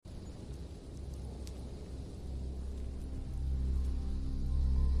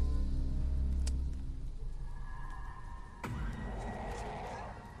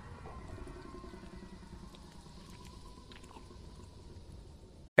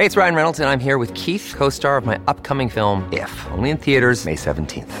Hey, it's Ryan Reynolds, and I'm here with Keith, co-star of my upcoming film, If, only in theaters May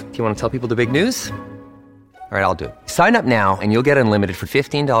 17th. Do you want to tell people the big news? All right, I'll do it. Sign up now and you'll get unlimited for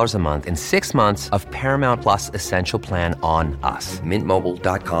 $15 a month and 6 months of Paramount Plus Essential Plan on us.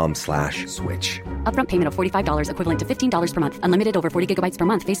 MintMobile.com/switch. Upfront payment of $45 equivalent to $15 per month. Unlimited over 40 gigabytes per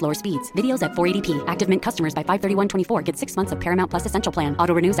month. Face lower speeds. Videos at 480p. Active Mint customers by 531.24 get 6 months of Paramount Plus Essential Plan.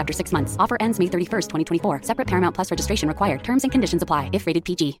 Auto renews after 6 months. Offer ends May 31st, 2024. Separate Paramount Plus registration required. Terms and conditions apply if rated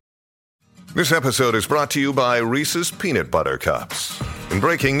PG. This episode is brought to you by Reese's Peanut Butter Cups. In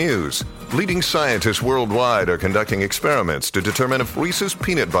breaking news, leading scientists worldwide are conducting experiments to determine if Reese's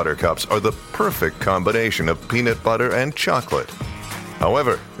Peanut Butter Cups are the perfect combination of peanut butter and chocolate.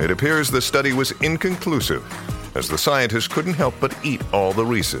 However, it appears the study was inconclusive, as the scientists couldn't help but eat all the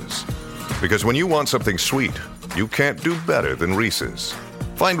Reese's. Because when you want something sweet, you can't do better than Reese's.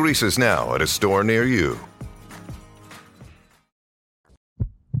 Find Reese's now at a store near you.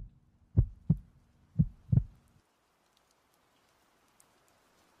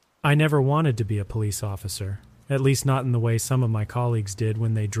 I never wanted to be a police officer, at least not in the way some of my colleagues did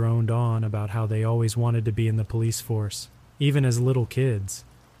when they droned on about how they always wanted to be in the police force, even as little kids,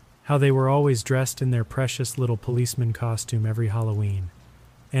 how they were always dressed in their precious little policeman costume every Halloween,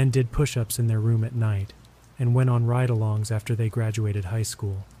 and did push-ups in their room at night, and went on ride-alongs after they graduated high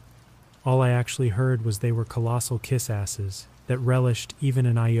school. All I actually heard was they were colossal kiss-asses that relished even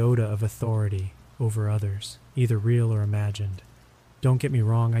an iota of authority over others, either real or imagined. Don't get me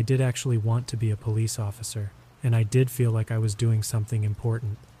wrong, I did actually want to be a police officer, and I did feel like I was doing something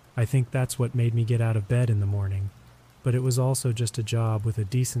important. I think that's what made me get out of bed in the morning. But it was also just a job with a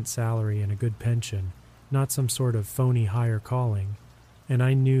decent salary and a good pension, not some sort of phony higher calling. And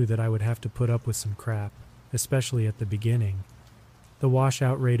I knew that I would have to put up with some crap, especially at the beginning. The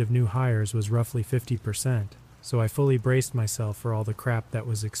washout rate of new hires was roughly 50%, so I fully braced myself for all the crap that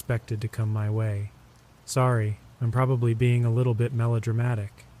was expected to come my way. Sorry, I'm probably being a little bit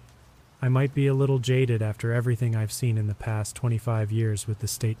melodramatic. I might be a little jaded after everything I've seen in the past 25 years with the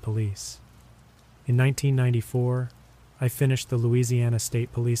state police. In 1994, I finished the Louisiana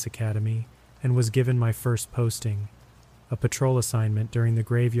State Police Academy and was given my first posting, a patrol assignment during the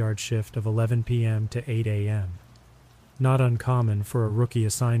graveyard shift of 11 p.m. to 8 a.m. Not uncommon for a rookie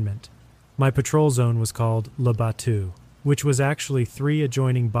assignment. My patrol zone was called Le Bateau, which was actually 3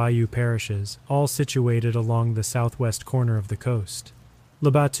 adjoining bayou parishes, all situated along the southwest corner of the coast. Le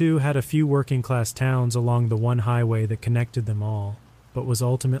Bateau had a few working-class towns along the one highway that connected them all, but was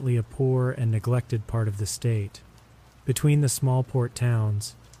ultimately a poor and neglected part of the state. Between the small port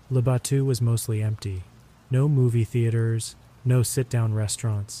towns, Le Bateau was mostly empty. No movie theaters, no sit-down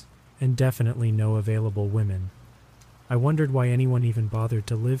restaurants, and definitely no available women. I wondered why anyone even bothered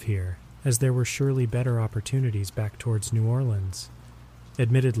to live here, as there were surely better opportunities back towards New Orleans.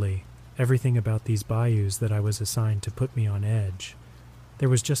 Admittedly, everything about these bayous that I was assigned to put me on edge. There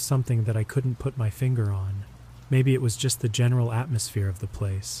was just something that I couldn't put my finger on. Maybe it was just the general atmosphere of the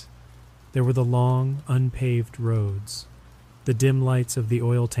place. There were the long, unpaved roads, the dim lights of the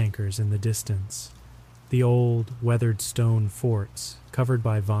oil tankers in the distance, the old, weathered stone forts covered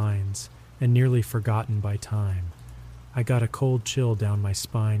by vines and nearly forgotten by time. I got a cold chill down my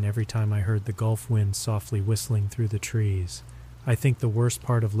spine every time I heard the Gulf wind softly whistling through the trees. I think the worst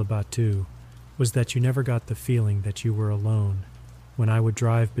part of Le Bateau was that you never got the feeling that you were alone. When I would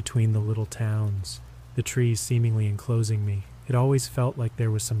drive between the little towns, the trees seemingly enclosing me, it always felt like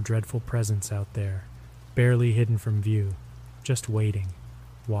there was some dreadful presence out there, barely hidden from view, just waiting,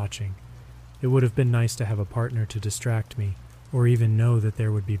 watching. It would have been nice to have a partner to distract me, or even know that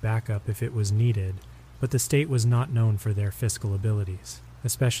there would be backup if it was needed. But the state was not known for their fiscal abilities,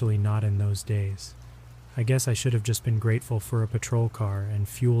 especially not in those days. I guess I should have just been grateful for a patrol car and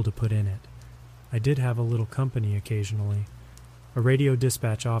fuel to put in it. I did have a little company occasionally. A radio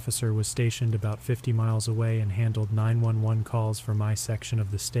dispatch officer was stationed about 50 miles away and handled 911 calls for my section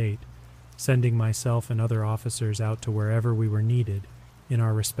of the state, sending myself and other officers out to wherever we were needed in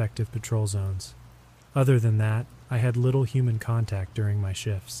our respective patrol zones. Other than that, I had little human contact during my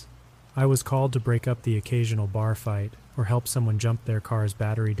shifts. I was called to break up the occasional bar fight or help someone jump their car's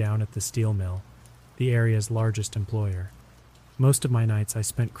battery down at the steel mill, the area's largest employer. Most of my nights I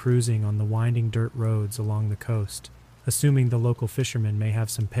spent cruising on the winding dirt roads along the coast, assuming the local fishermen may have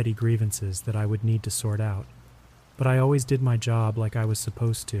some petty grievances that I would need to sort out. But I always did my job like I was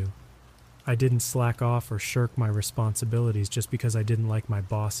supposed to. I didn't slack off or shirk my responsibilities just because I didn't like my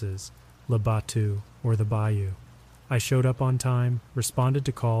bosses, Le Bateau, or the Bayou. I showed up on time, responded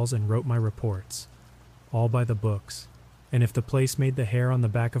to calls, and wrote my reports. All by the books. And if the place made the hair on the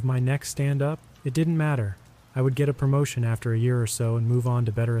back of my neck stand up, it didn't matter. I would get a promotion after a year or so and move on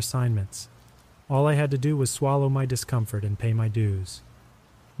to better assignments. All I had to do was swallow my discomfort and pay my dues.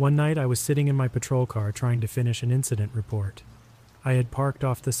 One night I was sitting in my patrol car trying to finish an incident report. I had parked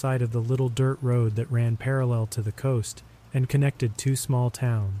off the side of the little dirt road that ran parallel to the coast and connected two small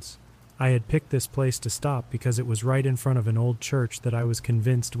towns. I had picked this place to stop because it was right in front of an old church that I was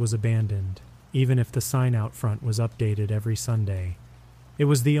convinced was abandoned, even if the sign out front was updated every Sunday. It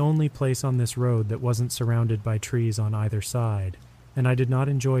was the only place on this road that wasn't surrounded by trees on either side, and I did not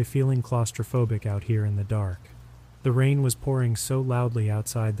enjoy feeling claustrophobic out here in the dark. The rain was pouring so loudly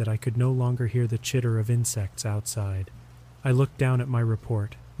outside that I could no longer hear the chitter of insects outside. I looked down at my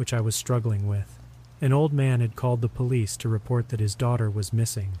report, which I was struggling with. An old man had called the police to report that his daughter was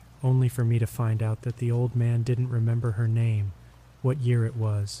missing, only for me to find out that the old man didn't remember her name, what year it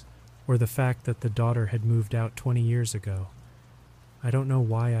was, or the fact that the daughter had moved out 20 years ago. I don't know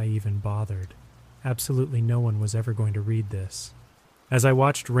why I even bothered. Absolutely no one was ever going to read this. As I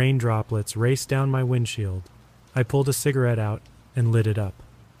watched rain droplets race down my windshield, I pulled a cigarette out and lit it up.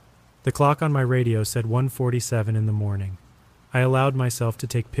 The clock on my radio said 1:47 in the morning. I allowed myself to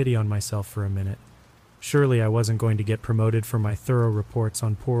take pity on myself for a minute. Surely I wasn't going to get promoted for my thorough reports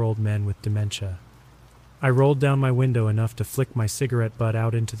on poor old men with dementia. I rolled down my window enough to flick my cigarette butt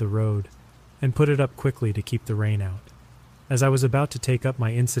out into the road and put it up quickly to keep the rain out. As I was about to take up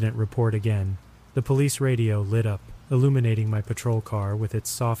my incident report again, the police radio lit up, illuminating my patrol car with its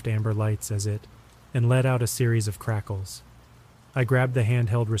soft amber lights and let out a series of crackles. I grabbed the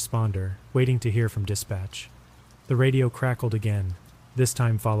handheld responder, waiting to hear from dispatch. The radio crackled again, this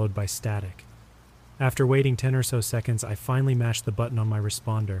time followed by static. After waiting 10 or so seconds, I finally mashed the button on my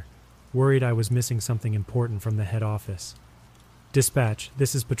responder, worried I was missing something important from the head office. Dispatch,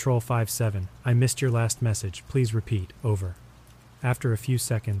 this is Patrol 57. I missed your last message. Please repeat. Over. After a few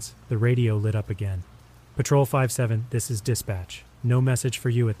seconds, the radio lit up again. Patrol 57, this is dispatch. No message for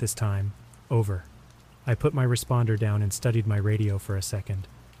you at this time. Over. I put my responder down and studied my radio for a second.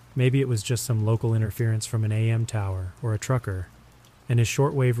 Maybe it was just some local interference from an AM tower or a trucker, and his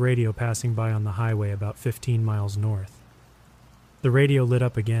shortwave radio passing by on the highway about 15 miles north. The radio lit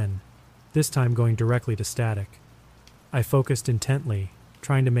up again, this time going directly to static. I focused intently,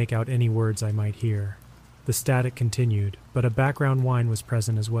 trying to make out any words I might hear. The static continued, but a background whine was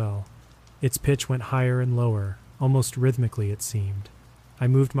present as well. Its pitch went higher and lower, almost rhythmically it seemed. I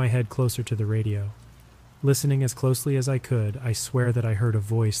moved my head closer to the radio. Listening as closely as I could, I swear that I heard a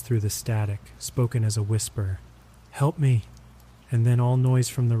voice through the static, spoken as a whisper. "Help me!" And then all noise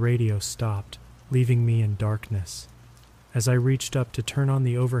from the radio stopped, leaving me in darkness. As I reached up to turn on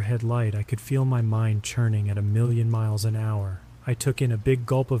the overhead light, I could feel my mind churning at 1,000,000 miles an hour. I took in a big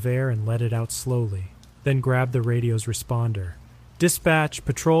gulp of air and let it out slowly, then grabbed the radio's responder. Dispatch,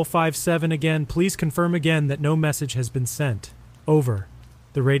 Patrol 57 again. Please confirm again that no message has been sent. Over.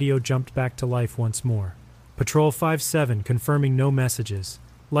 The radio jumped back to life once more. Patrol 57 confirming no messages.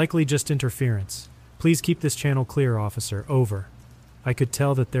 Likely just interference. Please keep this channel clear, officer. Over. I could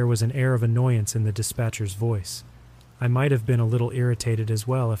tell that there was an air of annoyance in the dispatcher's voice. I might have been a little irritated as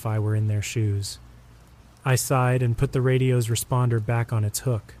well if I were in their shoes. I sighed and put the radio's responder back on its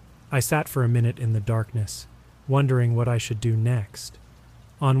hook. I sat for a minute in the darkness, wondering what I should do next.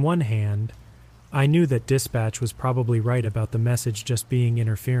 On one hand, I knew that dispatch was probably right about the message just being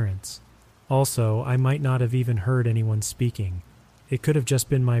interference. Also, I might not have even heard anyone speaking. It could have just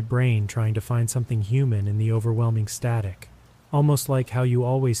been my brain trying to find something human in the overwhelming static, almost like how you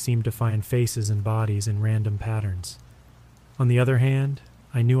always seem to find faces and bodies in random patterns. On the other hand,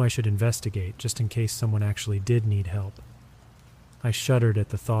 I knew I should investigate just in case someone actually did need help. I shuddered at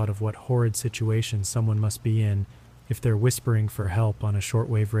the thought of what horrid situation someone must be in if they're whispering for help on a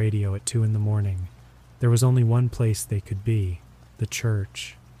shortwave radio at 2 a.m. There was only one place they could be, the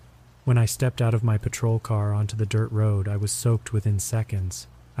church. When I stepped out of my patrol car onto the dirt road, I was soaked within seconds.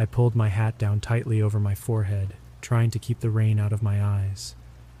 I pulled my hat down tightly over my forehead, trying to keep the rain out of my eyes.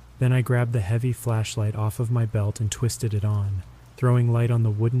 Then I grabbed the heavy flashlight off of my belt and twisted it on, throwing light on the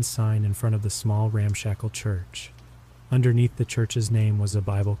wooden sign in front of the small ramshackle church. Underneath the church's name was a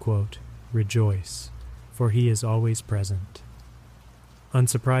Bible quote, "Rejoice, for he is always present."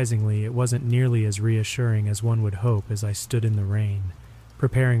 Unsurprisingly, it wasn't nearly as reassuring as one would hope as I stood in the rain,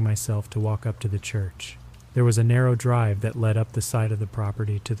 preparing myself to walk up to the church. There was a narrow drive that led up the side of the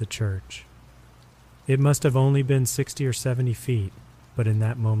property to the church. It must have only been 60 or 70 feet, but in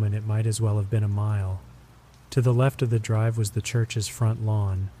that moment it might as well have been a mile. To the left of the drive was the church's front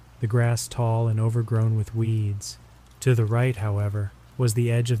lawn, the grass tall and overgrown with weeds. To the right, however, was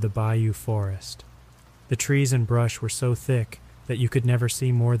the edge of the bayou forest. The trees and brush were so thick that you could never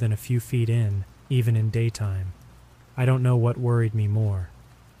see more than a few feet in, even in daytime. I don't know what worried me more,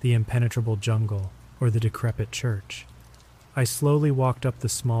 the impenetrable jungle or the decrepit church. I slowly walked up the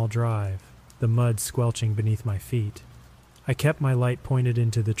small drive, the mud squelching beneath my feet. I kept my light pointed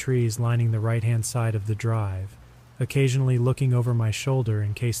into the trees lining the right-hand side of the drive, occasionally looking over my shoulder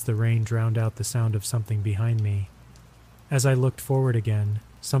in case the rain drowned out the sound of something behind me. As I looked forward again,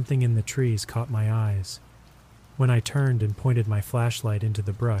 something in the trees caught my eyes. When I turned and pointed my flashlight into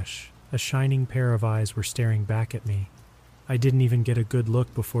the brush, a shining pair of eyes were staring back at me. I didn't even get a good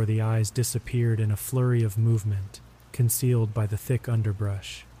look before the eyes disappeared in a flurry of movement, concealed by the thick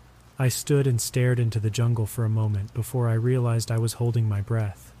underbrush. I stood and stared into the jungle for a moment before I realized I was holding my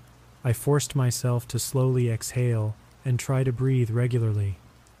breath. I forced myself to slowly exhale and try to breathe regularly.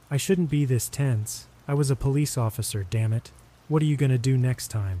 I shouldn't be this tense. I was a police officer, damn it. What are you gonna do next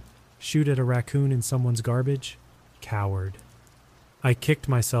time? Shoot at a raccoon in someone's garbage? Coward. I kicked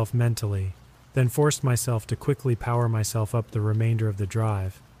myself mentally, then forced myself to quickly power myself up the remainder of the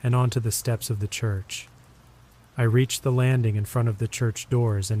drive and onto the steps of the church. I reached the landing in front of the church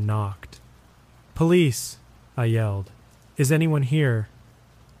doors and knocked. "Police!" I yelled. "Is anyone here?"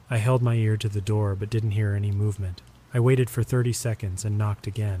 I held my ear to the door but didn't hear any movement. I waited for 30 seconds and knocked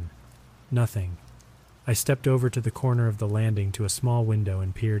again. Nothing. I stepped over to the corner of the landing to a small window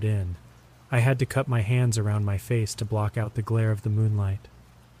and peered in. I had to cup my hands around my face to block out the glare of the moonlight.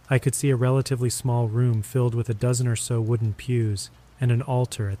 I could see a relatively small room filled with a dozen or so wooden pews and an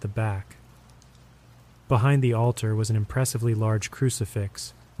altar at the back. Behind the altar was an impressively large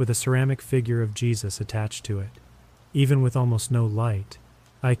crucifix with a ceramic figure of Jesus attached to it. Even with almost no light,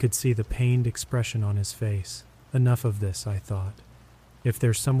 I could see the pained expression on his face. Enough of this, I thought. If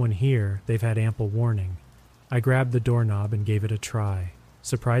there's someone here, they've had ample warning. I grabbed the doorknob and gave it a try.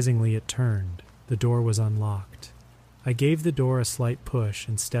 Surprisingly, it turned. The door was unlocked. I gave the door a slight push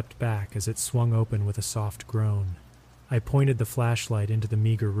and stepped back as it swung open with a soft groan. I pointed the flashlight into the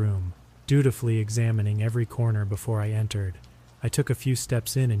meager room, dutifully examining every corner before I entered. I took a few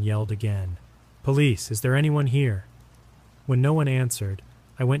steps in and yelled again. "Police, is there anyone here?" When no one answered,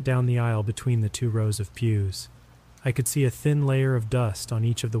 I went down the aisle between the 2 rows of pews. I could see a thin layer of dust on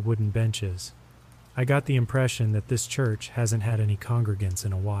each of the wooden benches. I got the impression that this church hasn't had any congregants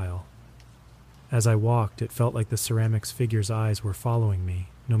in a while. As I walked, it felt like the ceramic's figure's eyes were following me,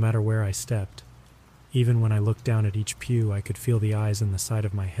 no matter where I stepped. Even when I looked down at each pew, I could feel the eyes in the side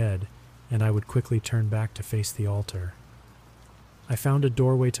of my head, and I would quickly turn back to face the altar. I found a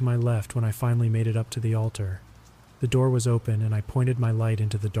doorway to my left when I finally made it up to the altar. The door was open, and I pointed my light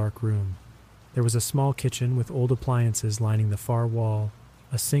into the dark room. There was a small kitchen with old appliances lining the far wall,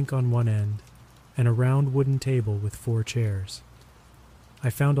 a sink on one end, and a round wooden table with 4 chairs. I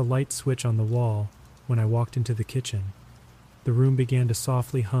found a light switch on the wall when I walked into the kitchen. The room began to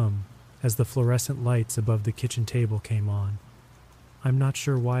softly hum as the fluorescent lights above the kitchen table came on. I'm not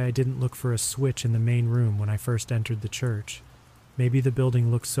sure why I didn't look for a switch in the main room when I first entered the church. Maybe the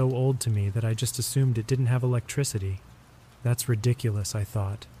building looked so old to me that I just assumed it didn't have electricity. That's ridiculous, I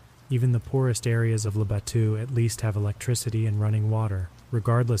thought. Even the poorest areas of Le Batu at least have electricity and running water,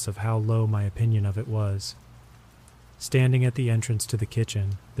 regardless of how low my opinion of it was. Standing at the entrance to the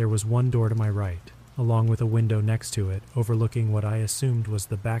kitchen, there was one door to my right, along with a window next to it overlooking what I assumed was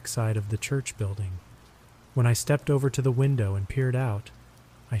the backside of the church building. When I stepped over to the window and peered out,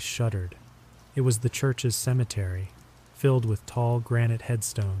 I shuddered. It was the church's cemetery, filled with tall granite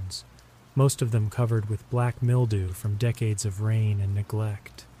headstones, most of them covered with black mildew from decades of rain and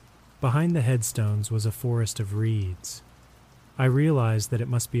neglect. Behind the headstones was a forest of reeds. I realized that it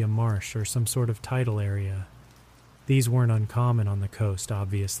must be a marsh or some sort of tidal area. These weren't uncommon on the coast,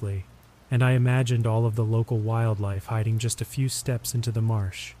 obviously, and I imagined all of the local wildlife hiding just a few steps into the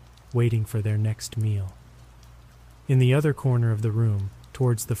marsh, waiting for their next meal. In the other corner of the room,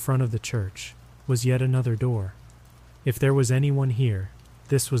 towards the front of the church, was yet another door. If there was anyone here,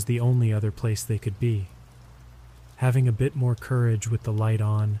 this was the only other place they could be. Having a bit more courage with the light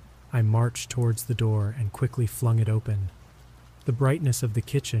on, I marched towards the door and quickly flung it open. The brightness of the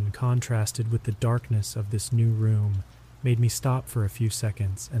kitchen contrasted with the darkness of this new room, made me stop for a few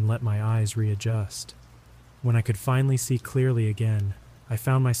seconds and let my eyes readjust. When I could finally see clearly again, I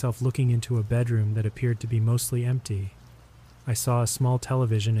found myself looking into a bedroom that appeared to be mostly empty. I saw a small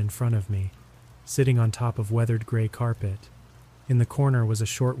television in front of me, sitting on top of weathered gray carpet. In the corner was a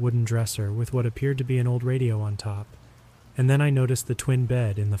short wooden dresser with what appeared to be an old radio on top, and then I noticed the twin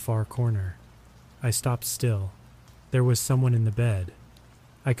bed in the far corner. I stopped still. There was someone in the bed.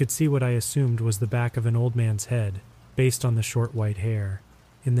 I could see what I assumed was the back of an old man's head, based on the short white hair.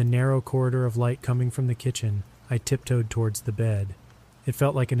 In the narrow corridor of light coming from the kitchen, I tiptoed towards the bed. It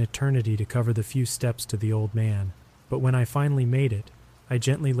felt like an eternity to cover the few steps to the old man, but when I finally made it, I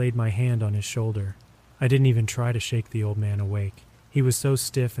gently laid my hand on his shoulder. I didn't even try to shake the old man awake. He was so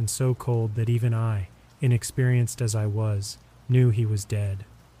stiff and so cold that even I, inexperienced as I was, knew he was dead.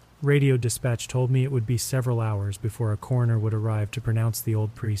 Radio dispatch told me it would be several hours before a coroner would arrive to pronounce the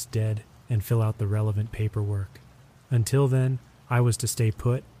old priest dead and fill out the relevant paperwork. Until then, I was to stay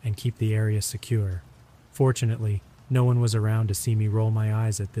put and keep the area secure. Fortunately, no one was around to see me roll my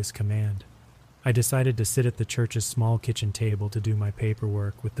eyes at this command. I decided to sit at the church's small kitchen table to do my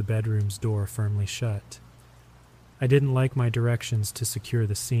paperwork with the bedroom's door firmly shut. I didn't like my directions to secure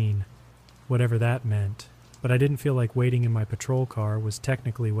the scene, whatever that meant, but I didn't feel like waiting in my patrol car was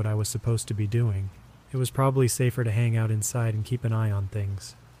technically what I was supposed to be doing. It was probably safer to hang out inside and keep an eye on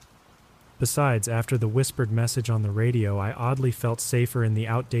things. Besides, after the whispered message on the radio, I oddly felt safer in the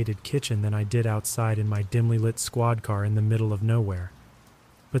outdated kitchen than I did outside in my dimly lit squad car in the middle of nowhere.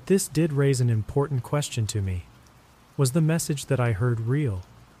 But this did raise an important question to me. Was the message that I heard real?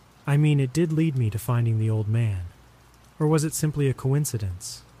 I mean, it did lead me to finding the old man. Or was it simply a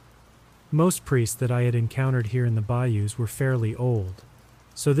coincidence? Most priests that I had encountered here in the bayous were fairly old,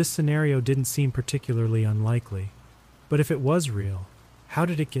 so this scenario didn't seem particularly unlikely. But if it was real, how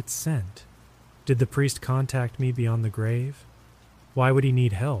did it get sent? Did the priest contact me beyond the grave? Why would he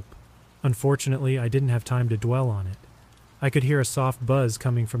need help? Unfortunately, I didn't have time to dwell on it. I could hear a soft buzz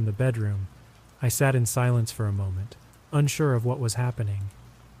coming from the bedroom. I sat in silence for a moment, unsure of what was happening.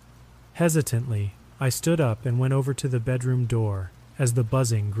 Hesitantly, I stood up and went over to the bedroom door as the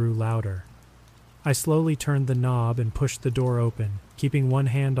buzzing grew louder. I slowly turned the knob and pushed the door open, keeping one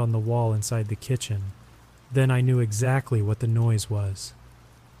hand on the wall inside the kitchen. Then I knew exactly what the noise was.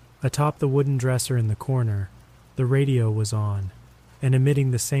 Atop the wooden dresser in the corner, the radio was on, and emitting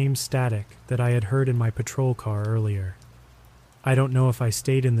the same static that I had heard in my patrol car earlier. I don't know if I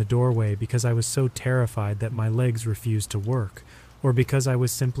stayed in the doorway because I was so terrified that my legs refused to work, or because I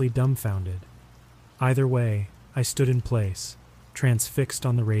was simply dumbfounded. Either way, I stood in place, transfixed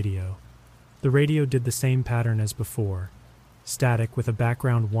on the radio. The radio did the same pattern as before, static with a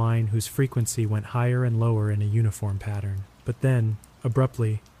background whine whose frequency went higher and lower in a uniform pattern. But then,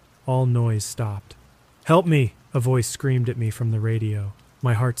 abruptly, all noise stopped. "Help me!" a voice screamed at me from the radio.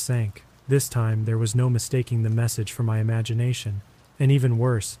 My heart sank. This time, there was no mistaking the message for my imagination. And even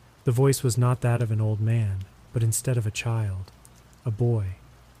worse, the voice was not that of an old man, but instead of a child. A boy.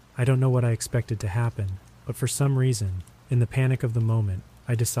 I don't know what I expected to happen, but for some reason, in the panic of the moment,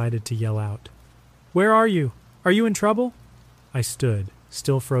 I decided to yell out. "Where are you? Are you in trouble?" I stood,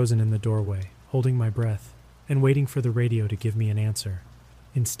 still frozen in the doorway, holding my breath, and waiting for the radio to give me an answer.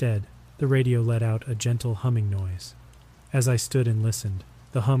 Instead, the radio let out a gentle humming noise. As I stood and listened,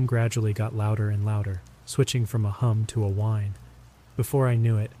 the hum gradually got louder and louder, switching from a hum to a whine. Before I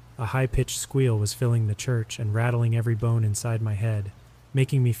knew it, a high-pitched squeal was filling the church and rattling every bone inside my head,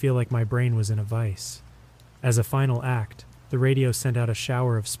 making me feel like my brain was in a vice. As a final act, the radio sent out a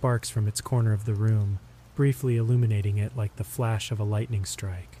shower of sparks from its corner of the room, briefly illuminating it like the flash of a lightning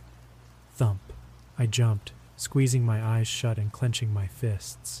strike. Thump. I jumped, squeezing my eyes shut and clenching my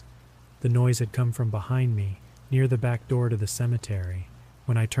fists. The noise had come from behind me, near the back door to the cemetery.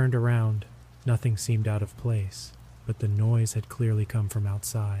 When I turned around, nothing seemed out of place, but the noise had clearly come from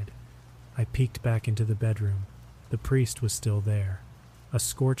outside. I peeked back into the bedroom. The priest was still there. A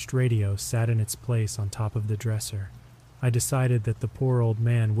scorched radio sat in its place on top of the dresser. I decided that the poor old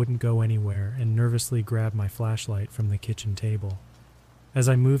man wouldn't go anywhere and nervously grabbed my flashlight from the kitchen table. As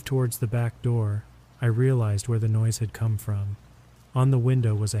I moved towards the back door, I realized where the noise had come from. On the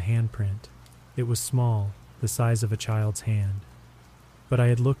window was a handprint. It was small, the size of a child's hand. But I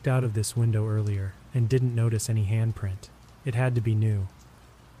had looked out of this window earlier and didn't notice any handprint. It had to be new.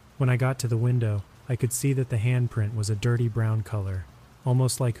 When I got to the window, I could see that the handprint was a dirty brown color,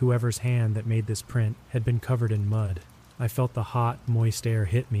 almost like whoever's hand that made this print had been covered in mud. I felt the hot, moist air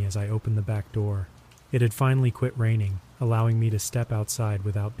hit me as I opened the back door. It had finally quit raining, allowing me to step outside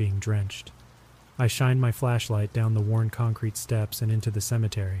without being drenched. I shined my flashlight down the worn concrete steps and into the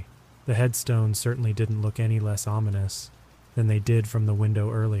cemetery. The headstones certainly didn't look any less ominous than they did from the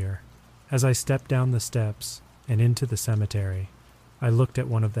window earlier. As I stepped down the steps and into the cemetery, I looked at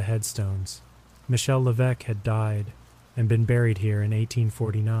one of the headstones. Michel Levesque had died and been buried here in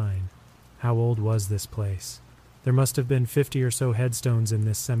 1849. How old was this place? There must have been 50 or so headstones in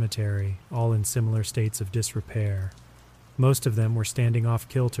this cemetery, all in similar states of disrepair. Most of them were standing off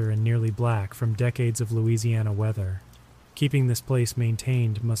kilter and nearly black from decades of Louisiana weather. Keeping this place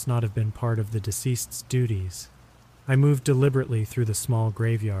maintained must not have been part of the deceased's duties. I moved deliberately through the small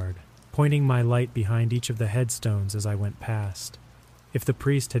graveyard, pointing my light behind each of the headstones as I went past. If the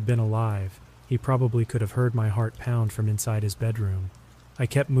priest had been alive, he probably could have heard my heart pound from inside his bedroom. I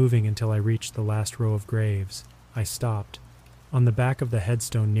kept moving until I reached the last row of graves. I stopped. On the back of the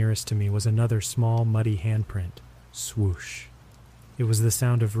headstone nearest to me was another small, muddy handprint. Swoosh. It was the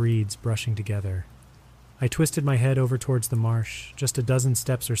sound of reeds brushing together. I twisted my head over towards the marsh, just a dozen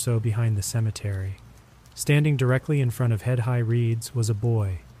steps or so behind the cemetery. Standing directly in front of head-high reeds was a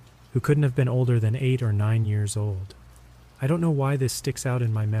boy, who couldn't have been older than 8 or 9 years old. I don't know why this sticks out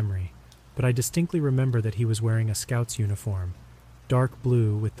in my memory, but I distinctly remember that he was wearing a scout's uniform, dark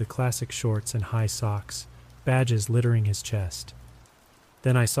blue with the classic shorts and high socks, badges littering his chest.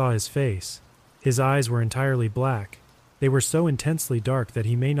 Then I saw his face. His eyes were entirely black. They were so intensely dark that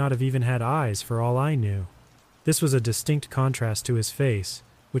he may not have even had eyes for all I knew. This was a distinct contrast to his face,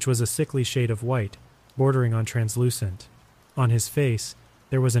 which was a sickly shade of white, bordering on translucent. On his face,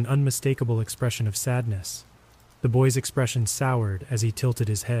 there was an unmistakable expression of sadness. The boy's expression soured as he tilted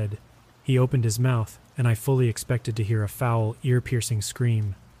his head. He opened his mouth, and I fully expected to hear a foul, ear-piercing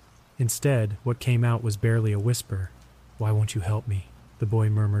scream. Instead, what came out was barely a whisper. "Why won't you help me?" the boy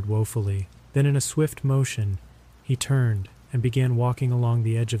murmured woefully. Then in a swift motion, he turned and began walking along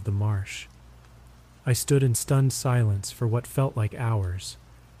the edge of the marsh. I stood in stunned silence for what felt like hours.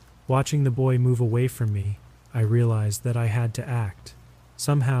 Watching the boy move away from me, I realized that I had to act.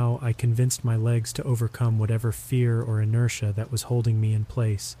 Somehow, I convinced my legs to overcome whatever fear or inertia that was holding me in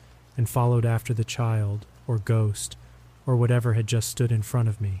place and followed after the child, or ghost, or whatever had just stood in front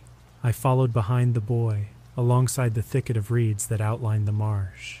of me. I followed behind the boy, alongside the thicket of reeds that outlined the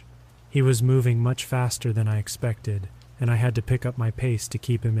marsh. He was moving much faster than I expected, and I had to pick up my pace to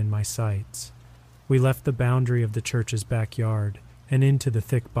keep him in my sights. We left the boundary of the church's backyard and into the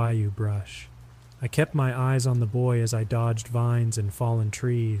thick bayou brush. I kept my eyes on the boy as I dodged vines and fallen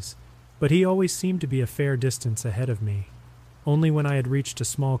trees, but he always seemed to be a fair distance ahead of me. Only when I had reached a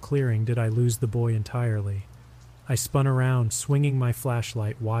small clearing did I lose the boy entirely. I spun around, swinging my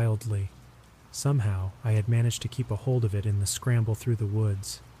flashlight wildly. Somehow, I had managed to keep a hold of it in the scramble through the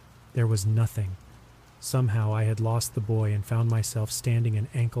woods. There was nothing. Somehow I had lost the boy and found myself standing in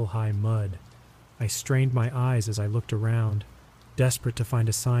ankle-high mud. I strained my eyes as I looked around, desperate to find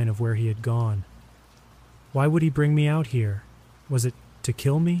a sign of where he had gone. Why would he bring me out here? Was it to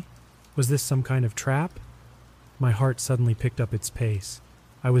kill me? Was this some kind of trap? My heart suddenly picked up its pace.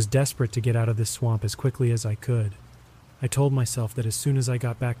 I was desperate to get out of this swamp as quickly as I could. I told myself that as soon as I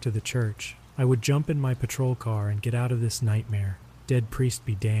got back to the church, I would jump in my patrol car and get out of this nightmare. Dead priest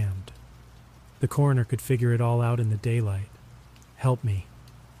be damned. The coroner could figure it all out in the daylight. Help me.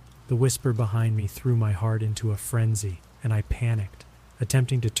 The whisper behind me threw my heart into a frenzy, and I panicked,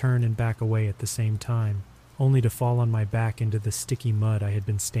 attempting to turn and back away at the same time, only to fall on my back into the sticky mud I had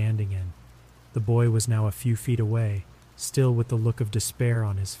been standing in. The boy was now a few feet away, still with the look of despair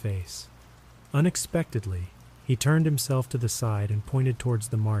on his face. Unexpectedly, he turned himself to the side and pointed towards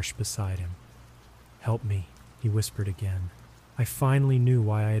the marsh beside him. "Help me," he whispered again. I finally knew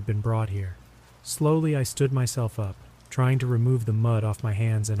why I had been brought here. Slowly I stood myself up, trying to remove the mud off my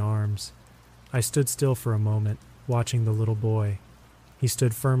hands and arms. I stood still for a moment, watching the little boy. He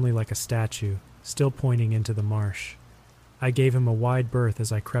stood firmly like a statue, still pointing into the marsh. I gave him a wide berth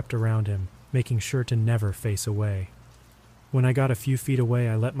as I crept around him, making sure to never face away. When I got a few feet away,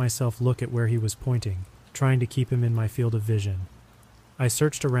 I let myself look at where he was pointing, trying to keep him in my field of vision. I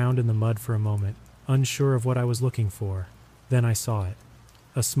searched around in the mud for a moment, unsure of what I was looking for. Then I saw it.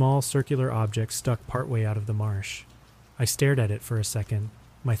 A small circular object stuck partway out of the marsh. I stared at it for a second.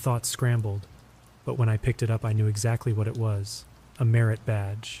 My thoughts scrambled. But when I picked it up, I knew exactly what it was. A merit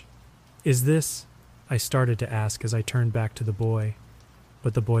badge. "Is this?" I started to ask as I turned back to the boy.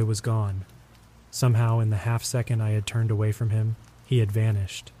 But the boy was gone. Somehow, in the half-second I had turned away from him, he had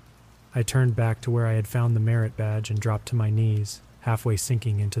vanished. I turned back to where I had found the merit badge and dropped to my knees, halfway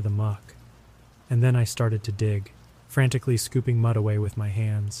sinking into the muck. And then I started to dig, frantically scooping mud away with my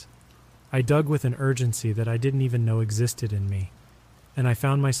hands. I dug with an urgency that I didn't even know existed in me, and I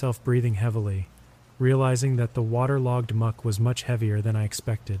found myself breathing heavily, realizing that the waterlogged muck was much heavier than I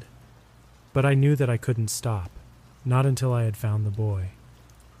expected. But I knew that I couldn't stop, not until I had found the boy.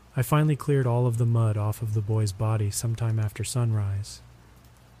 I finally cleared all of the mud off of the boy's body sometime after sunrise.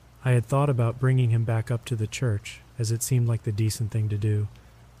 I had thought about bringing him back up to the church, as it seemed like the decent thing to do,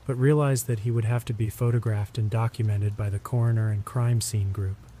 but realized that he would have to be photographed and documented by the coroner and crime scene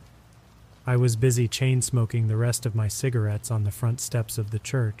group. I was busy chain-smoking the rest of my cigarettes on the front steps of the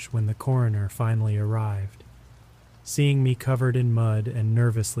church when the coroner finally arrived. Seeing me covered in mud and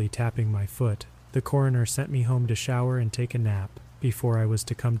nervously tapping my foot, the coroner sent me home to shower and take a nap before I was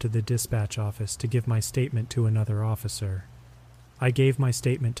to come to the dispatch office to give my statement to another officer. I gave my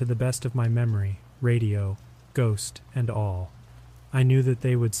statement to the best of my memory, radio, ghost, and all. I knew that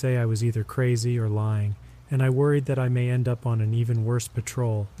they would say I was either crazy or lying, and I worried that I may end up on an even worse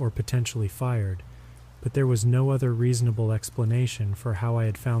patrol or potentially fired, but there was no other reasonable explanation for how I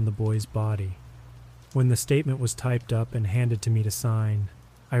had found the boy's body. When the statement was typed up and handed to me to sign,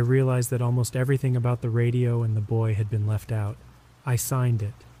 I realized that almost everything about the radio and the boy had been left out. I signed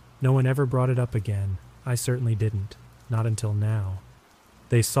it. No one ever brought it up again. I certainly didn't. Not until now.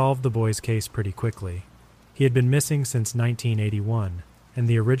 They solved the boy's case pretty quickly. He had been missing since 1981, and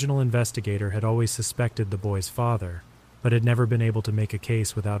the original investigator had always suspected the boy's father, but had never been able to make a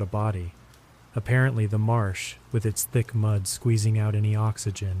case without a body. Apparently the marsh, with its thick mud squeezing out any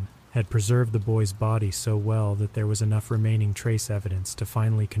oxygen, had preserved the boy's body so well that there was enough remaining trace evidence to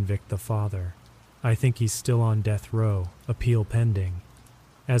finally convict the father. I think he's still on death row, appeal pending.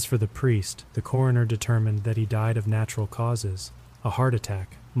 As for the priest, the coroner determined that he died of natural causes, a heart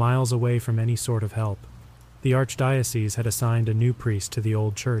attack, miles away from any sort of help. The archdiocese had assigned a new priest to the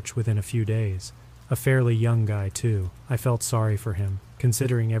old church within a few days. A fairly young guy, too. I felt sorry for him,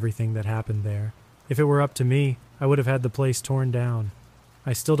 considering everything that happened there. If it were up to me, I would have had the place torn down.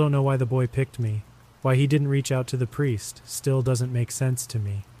 I still don't know why the boy picked me. Why he didn't reach out to the priest still doesn't make sense to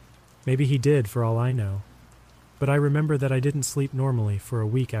me. Maybe he did, for all I know. But I remember that I didn't sleep normally for a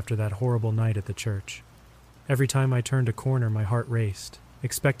week after that horrible night at the church. Every time I turned a corner, my heart raced,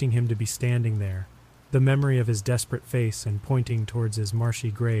 expecting him to be standing there. The memory of his desperate face and pointing towards his marshy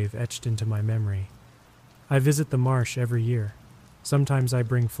grave etched into my memory. I visit the marsh every year. Sometimes I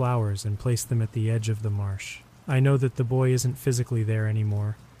bring flowers and place them at the edge of the marsh. I know that the boy isn't physically there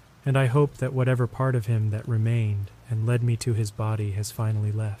anymore, and I hope that whatever part of him that remained and led me to his body has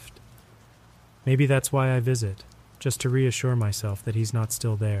finally left. Maybe that's why I visit, just to reassure myself that he's not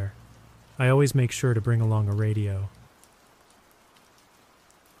still there. I always make sure to bring along a radio.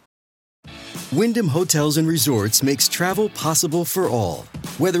 Wyndham Hotels and Resorts makes travel possible for all.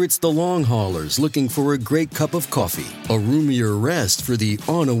 Whether it's the long haulers looking for a great cup of coffee, a roomier rest for the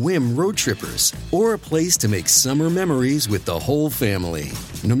on-a-whim road trippers, or a place to make summer memories with the whole family.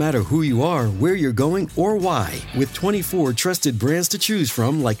 No matter who you are, where you're going, or why, with 24 trusted brands to choose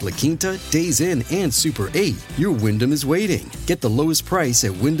from like La Quinta, Days Inn, and Super 8, your Wyndham is waiting. Get the lowest price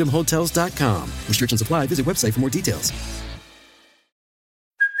at WyndhamHotels.com. Restrictions apply. Visit website for more details.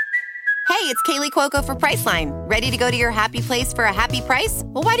 Hey, it's Kaylee Cuoco for Priceline. Ready to go to your happy place for a happy price?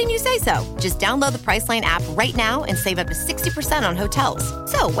 Well, why didn't you say so? Just download the Priceline app right now and save up to 60% on hotels.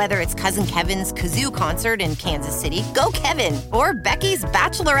 So whether it's Cousin Kevin's Kazoo Concert in Kansas City, go Kevin, or Becky's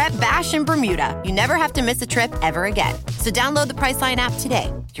Bachelorette Bash in Bermuda, you never have to miss a trip ever again. So download the Priceline app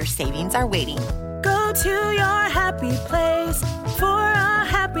today. Your savings are waiting. Go to your happy place for a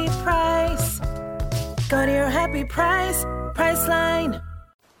happy price. Go to your happy price, Priceline.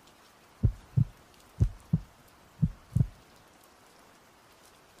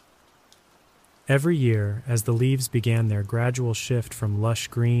 Every year, as the leaves began their gradual shift from lush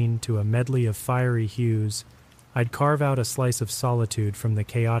green to a medley of fiery hues, I'd carve out a slice of solitude from the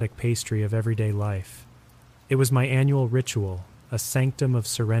chaotic pastry of everyday life. It was my annual ritual, a sanctum of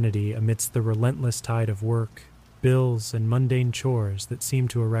serenity amidst the relentless tide of work, bills, and mundane chores that seemed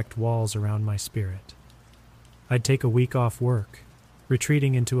to erect walls around my spirit. I'd take a week off work,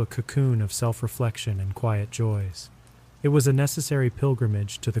 retreating into a cocoon of self-reflection and quiet joys. It was a necessary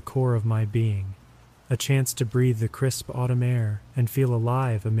pilgrimage to the core of my being, a chance to breathe the crisp autumn air and feel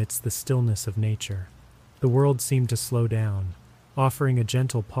alive amidst the stillness of nature. The world seemed to slow down, offering a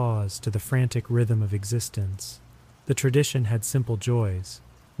gentle pause to the frantic rhythm of existence. The tradition had simple joys.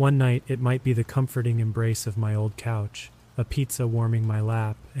 One night it might be the comforting embrace of my old couch, a pizza warming my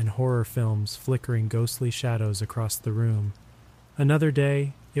lap, and horror films flickering ghostly shadows across the room. Another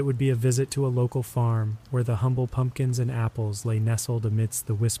day, it would be a visit to a local farm where the humble pumpkins and apples lay nestled amidst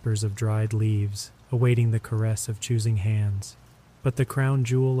the whispers of dried leaves, awaiting the caress of choosing hands. But the crown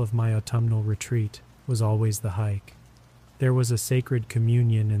jewel of my autumnal retreat was always the hike. There was a sacred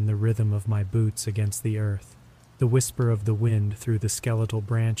communion in the rhythm of my boots against the earth, the whisper of the wind through the skeletal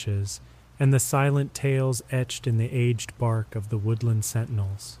branches, and the silent tales etched in the aged bark of the woodland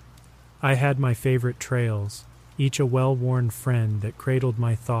sentinels. I had my favorite trails, each a well-worn friend that cradled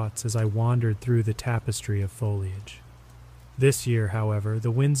my thoughts as I wandered through the tapestry of foliage. This year, however,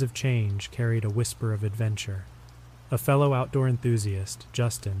 the winds of change carried a whisper of adventure. A fellow outdoor enthusiast,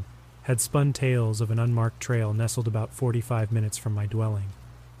 Justin, had spun tales of an unmarked trail nestled about 45 minutes from my dwelling.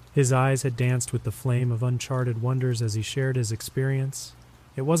 His eyes had danced with the flame of uncharted wonders as he shared his experience.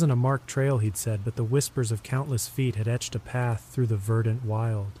 It wasn't a marked trail, he'd said, but the whispers of countless feet had etched a path through the verdant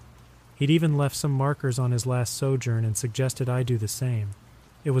wild. He'd even left some markers on his last sojourn and suggested I do the same.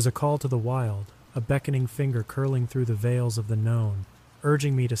 It was a call to the wild, a beckoning finger curling through the veils of the known,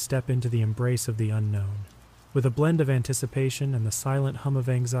 urging me to step into the embrace of the unknown. With a blend of anticipation and the silent hum of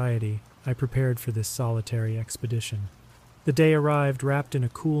anxiety, I prepared for this solitary expedition. The day arrived wrapped in a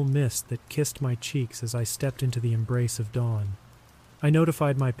cool mist that kissed my cheeks as I stepped into the embrace of dawn. I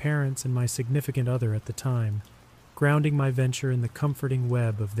notified my parents and my significant other at the time, grounding my venture in the comforting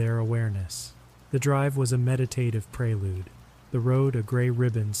web of their awareness. The drive was a meditative prelude, the road a gray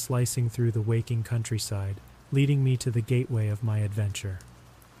ribbon slicing through the waking countryside, leading me to the gateway of my adventure.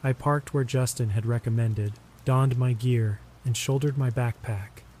 I parked where Justin had recommended, donned my gear, and shouldered my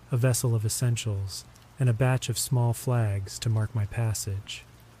backpack, a vessel of essentials, and a batch of small flags to mark my passage.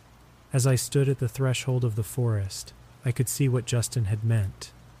 As I stood at the threshold of the forest, I could see what Justin had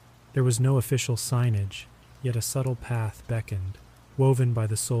meant. There was no official signage, yet a subtle path beckoned, woven by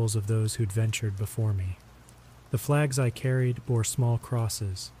the souls of those who'd ventured before me. The flags I carried bore small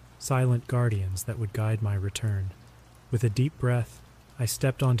crosses, silent guardians that would guide my return. With a deep breath, I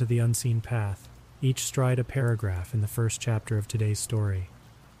stepped onto the unseen path, each stride a paragraph in the first chapter of today's story.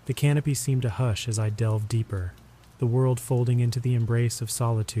 The canopy seemed to hush as I delved deeper, the world folding into the embrace of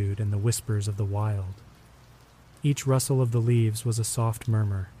solitude and the whispers of the wild. Each rustle of the leaves was a soft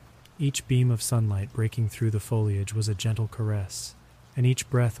murmur, each beam of sunlight breaking through the foliage was a gentle caress, and each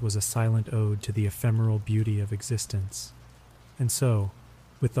breath was a silent ode to the ephemeral beauty of existence. And so,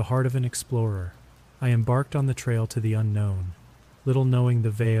 with the heart of an explorer, I embarked on the trail to the unknown, little knowing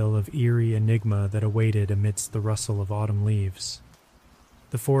the veil of eerie enigma that awaited amidst the rustle of autumn leaves.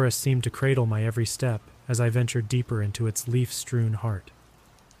 The forest seemed to cradle my every step as I ventured deeper into its leaf-strewn heart.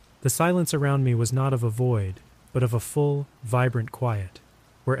 The silence around me was not of a void, but of a full, vibrant quiet,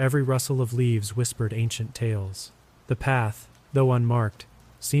 where every rustle of leaves whispered ancient tales. The path, though unmarked,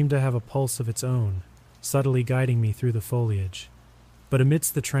 seemed to have a pulse of its own, subtly guiding me through the foliage. But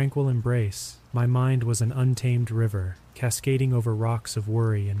amidst the tranquil embrace, my mind was an untamed river, cascading over rocks of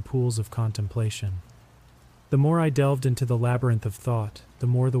worry and pools of contemplation. The more I delved into the labyrinth of thought, the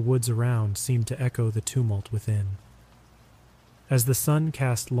more the woods around seemed to echo the tumult within. As the sun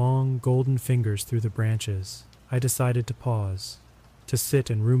cast long, golden fingers through the branches, I decided to pause, to sit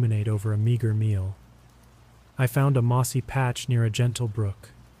and ruminate over a meager meal. I found a mossy patch near a gentle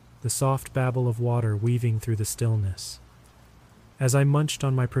brook, the soft babble of water weaving through the stillness. As I munched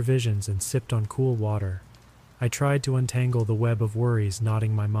on my provisions and sipped on cool water, I tried to untangle the web of worries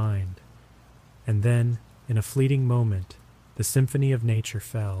knotting my mind. And then, in a fleeting moment, the symphony of nature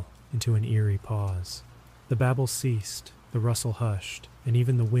fell into an eerie pause. The babble ceased, the rustle hushed, and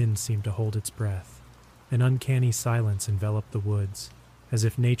even the wind seemed to hold its breath. An uncanny silence enveloped the woods, as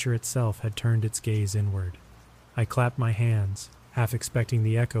if nature itself had turned its gaze inward. I clapped my hands, half expecting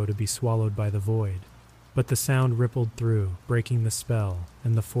the echo to be swallowed by the void. But the sound rippled through, breaking the spell,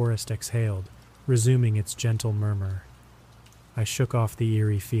 and the forest exhaled, resuming its gentle murmur. I shook off the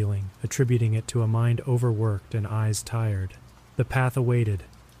eerie feeling, attributing it to a mind overworked and eyes tired. The path awaited,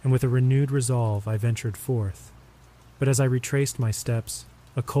 and with a renewed resolve I ventured forth. But as I retraced my steps,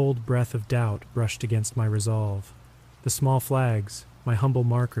 a cold breath of doubt brushed against my resolve. The small flags, my humble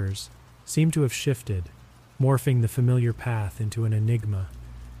markers, seemed to have shifted, morphing the familiar path into an enigma.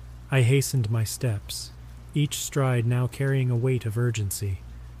 I hastened my steps, each stride now carrying a weight of urgency.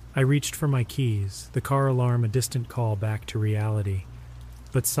 I reached for my keys, the car alarm a distant call back to reality.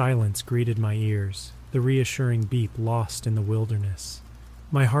 But silence greeted my ears, the reassuring beep lost in the wilderness.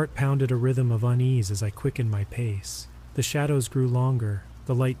 My heart pounded a rhythm of unease as I quickened my pace. The shadows grew longer,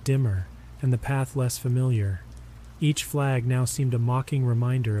 the light dimmer, and the path less familiar. Each flag now seemed a mocking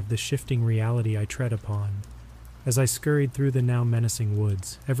reminder of the shifting reality I tread upon. As I scurried through the now menacing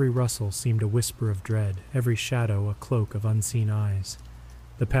woods, every rustle seemed a whisper of dread, every shadow a cloak of unseen eyes.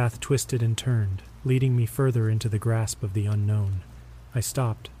 The path twisted and turned, leading me further into the grasp of the unknown. I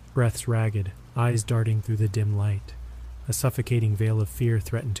stopped, breaths ragged, eyes darting through the dim light. A suffocating veil of fear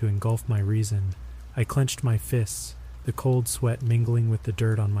threatened to engulf my reason. I clenched my fists, the cold sweat mingling with the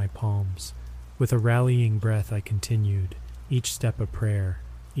dirt on my palms. With a rallying breath I continued, each step a prayer,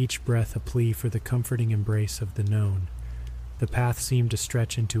 each breath a plea for the comforting embrace of the known. The path seemed to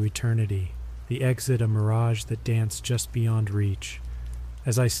stretch into eternity, the exit a mirage that danced just beyond reach.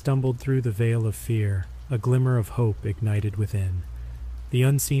 As I stumbled through the veil of fear, a glimmer of hope ignited within. The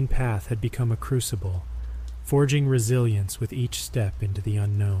unseen path had become a crucible, forging resilience with each step into the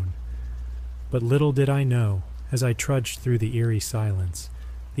unknown. But little did I know, as I trudged through the eerie silence,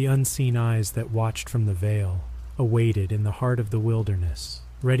 the unseen eyes that watched from the veil awaited in the heart of the wilderness,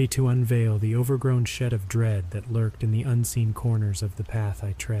 ready to unveil the overgrown shed of dread that lurked in the unseen corners of the path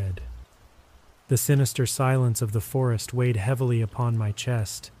I tread. The sinister silence of the forest weighed heavily upon my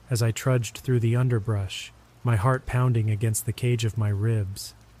chest as I trudged through the underbrush, my heart pounding against the cage of my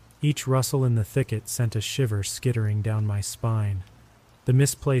ribs. Each rustle in the thicket sent a shiver skittering down my spine. The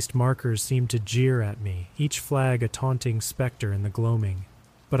misplaced markers seemed to jeer at me, each flag a taunting specter in the gloaming.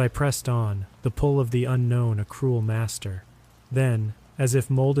 But I pressed on, the pull of the unknown a cruel master. Then, as if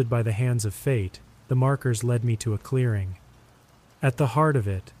molded by the hands of fate, the markers led me to a clearing. At the heart of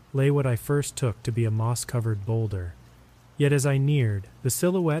it lay what I first took to be a moss-covered boulder. Yet as I neared, the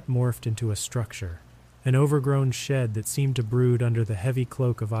silhouette morphed into a structure, an overgrown shed that seemed to brood under the heavy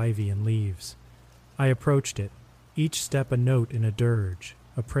cloak of ivy and leaves. I approached it, each step a note in a dirge,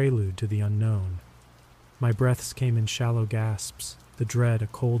 a prelude to the unknown. My breaths came in shallow gasps, the dread a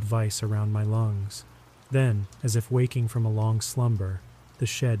cold vice around my lungs. Then, as if waking from a long slumber, the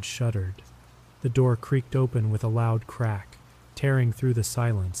shed shuddered. The door creaked open with a loud crack, tearing through the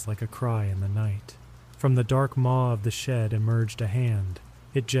silence like a cry in the night. From the dark maw of the shed emerged a hand.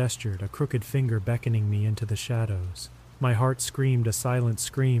 It gestured, a crooked finger beckoning me into the shadows. My heart screamed a silent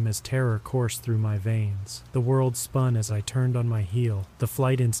scream as terror coursed through my veins. The world spun as I turned on my heel, the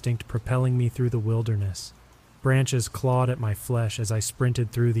flight instinct propelling me through the wilderness. Branches clawed at my flesh as I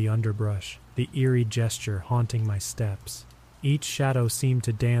sprinted through the underbrush, the eerie gesture haunting my steps. Each shadow seemed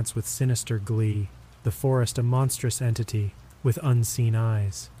to dance with sinister glee, the forest a monstrous entity with unseen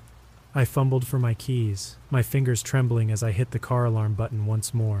eyes. I fumbled for my keys, my fingers trembling as I hit the car alarm button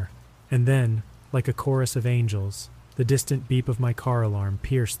once more. And then, like a chorus of angels, the distant beep of my car alarm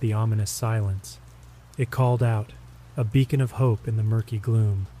pierced the ominous silence. It called out, a beacon of hope in the murky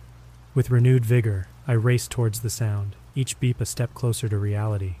gloom. With renewed vigor, I raced towards the sound, each beep a step closer to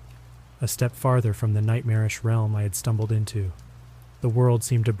reality, a step farther from the nightmarish realm I had stumbled into. The world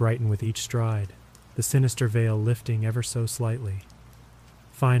seemed to brighten with each stride, the sinister veil lifting ever so slightly.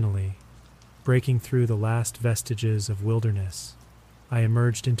 Finally, breaking through the last vestiges of wilderness, I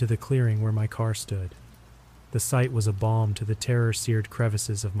emerged into the clearing where my car stood. The sight was a balm to the terror-seared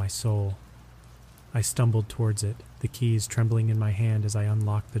crevices of my soul. I stumbled towards it, the keys trembling in my hand as I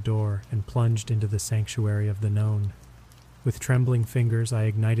unlocked the door and plunged into the sanctuary of the known. With trembling fingers I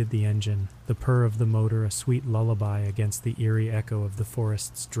ignited the engine, the purr of the motor a sweet lullaby against the eerie echo of the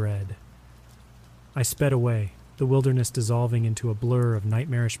forest's dread. I sped away, the wilderness dissolving into a blur of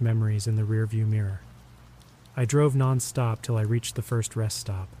nightmarish memories in the rearview mirror. I drove non-stop till I reached the first rest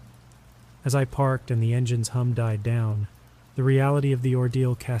stop. As I parked and the engine's hum died down, the reality of the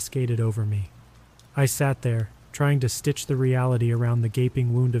ordeal cascaded over me. I sat there, trying to stitch the reality around the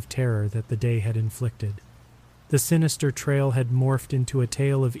gaping wound of terror that the day had inflicted. The sinister trail had morphed into a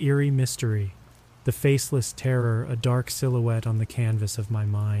tale of eerie mystery, the faceless terror a dark silhouette on the canvas of my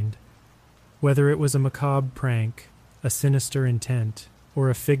mind. Whether it was a macabre prank, a sinister intent, or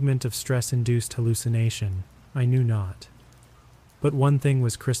a figment of stress-induced hallucination, I knew not. But one thing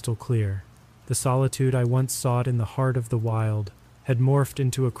was crystal clear. The solitude I once sought in the heart of the wild had morphed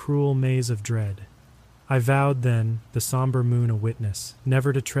into a cruel maze of dread. I vowed then, the somber moon a witness,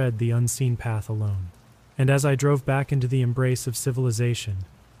 never to tread the unseen path alone. And as I drove back into the embrace of civilization,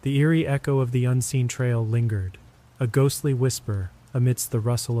 the eerie echo of the unseen trail lingered, a ghostly whisper amidst the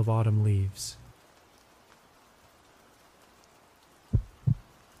rustle of autumn leaves.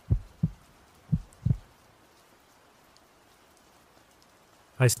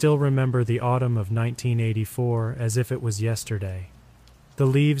 I still remember the autumn of 1984 as if it was yesterday. The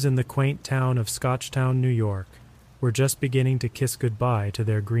leaves in the quaint town of Scotchtown, New York, were just beginning to kiss goodbye to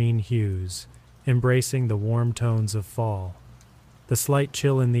their green hues, embracing the warm tones of fall. The slight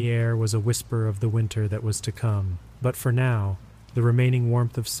chill in the air was a whisper of the winter that was to come, but for now, the remaining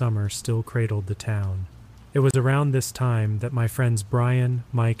warmth of summer still cradled the town. It was around this time that my friends Brian,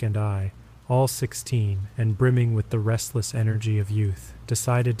 Mike, and I, all 16 and brimming with the restless energy of youth,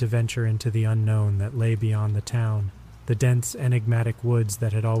 decided to venture into the unknown that lay beyond the town, the dense, enigmatic woods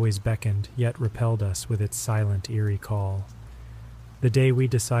that had always beckoned, yet repelled us with its silent, eerie call. The day we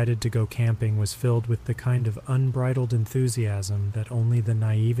decided to go camping was filled with the kind of unbridled enthusiasm that only the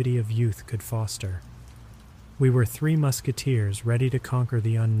naivety of youth could foster. We were 3 musketeers ready to conquer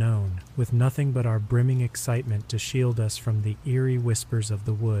the unknown, with nothing but our brimming excitement to shield us from the eerie whispers of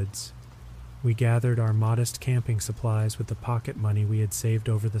the woods. We gathered our modest camping supplies with the pocket money we had saved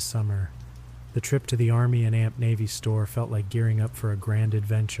over the summer. The trip to the Army and Amp Navy store felt like gearing up for a grand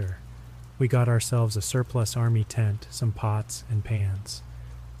adventure. We got ourselves a surplus Army tent, some pots, and pans.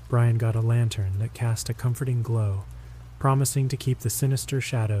 Brian got a lantern that cast a comforting glow, promising to keep the sinister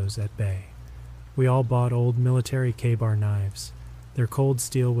shadows at bay. We all bought old military K-bar knives. Their cold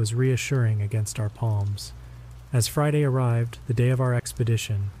steel was reassuring against our palms. As Friday arrived, the day of our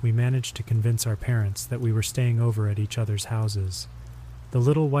expedition, we managed to convince our parents that we were staying over at each other's houses. The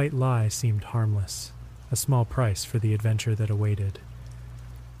little white lie seemed harmless, a small price for the adventure that awaited.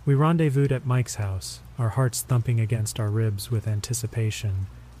 We rendezvoused at Mike's house, our hearts thumping against our ribs with anticipation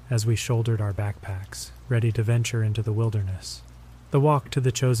as we shouldered our backpacks, ready to venture into the wilderness. The walk to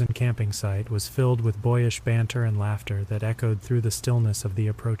the chosen camping site was filled with boyish banter and laughter that echoed through the stillness of the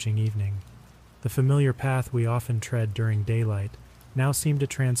approaching evening. The familiar path we often tread during daylight now seemed to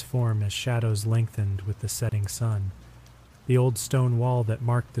transform as shadows lengthened with the setting sun. The old stone wall that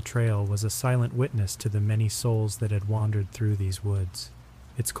marked the trail was a silent witness to the many souls that had wandered through these woods,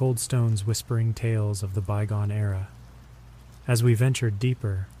 its cold stones whispering tales of the bygone era. As we ventured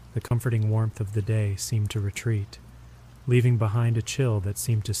deeper, the comforting warmth of the day seemed to retreat, leaving behind a chill that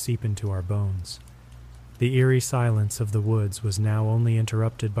seemed to seep into our bones. The eerie silence of the woods was now only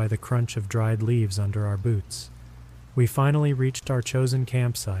interrupted by the crunch of dried leaves under our boots. We finally reached our chosen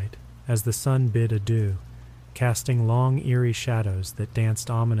campsite as the sun bid adieu, casting long, eerie shadows that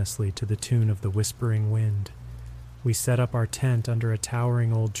danced ominously to the tune of the whispering wind. We set up our tent under a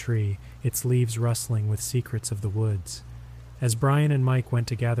towering old tree, its leaves rustling with secrets of the woods. As Brian and Mike went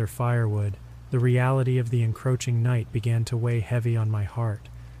to gather firewood, the reality of the encroaching night began to weigh heavy on my heart.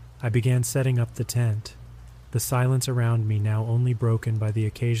 I began setting up the tent, the silence around me now only broken by the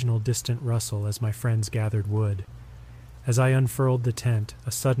occasional distant rustle as my friends gathered wood. As I unfurled the tent,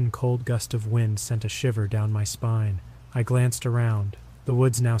 a sudden cold gust of wind sent a shiver down my spine. I glanced around. The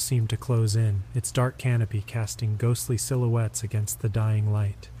woods now seemed to close in, its dark canopy casting ghostly silhouettes against the dying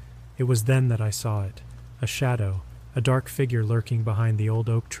light. It was then that I saw it, a shadow, a dark figure lurking behind the old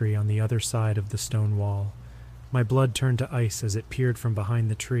oak tree on the other side of the stone wall. My blood turned to ice as it peered from behind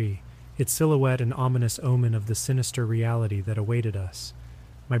the tree, its silhouette an ominous omen of the sinister reality that awaited us.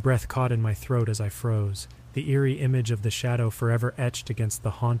 My breath caught in my throat as I froze, the eerie image of the shadow forever etched against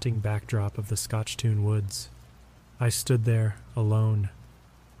the haunting backdrop of the Scotchtoon woods. I stood there, alone,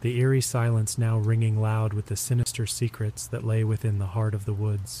 the eerie silence now ringing loud with the sinister secrets that lay within the heart of the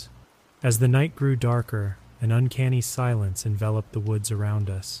woods. As the night grew darker, an uncanny silence enveloped the woods around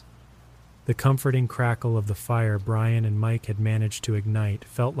us. The comforting crackle of the fire Brian and Mike had managed to ignite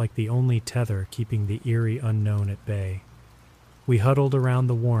felt like the only tether keeping the eerie unknown at bay. We huddled around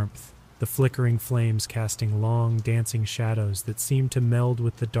the warmth, the flickering flames casting long, dancing shadows that seemed to meld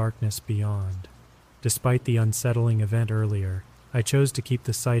with the darkness beyond. Despite the unsettling event earlier, I chose to keep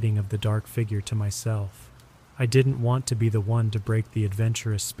the sighting of the dark figure to myself. I didn't want to be the one to break the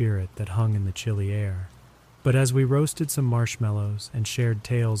adventurous spirit that hung in the chilly air. But as we roasted some marshmallows and shared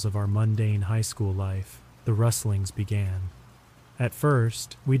tales of our mundane high school life, the rustlings began. At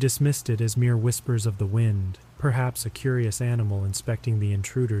first, we dismissed it as mere whispers of the wind, perhaps a curious animal inspecting the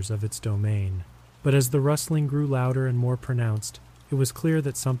intruders of its domain. But as the rustling grew louder and more pronounced, it was clear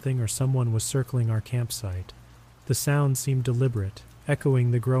that something or someone was circling our campsite. The sound seemed deliberate, echoing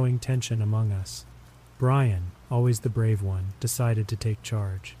the growing tension among us. Brian, always the brave one, decided to take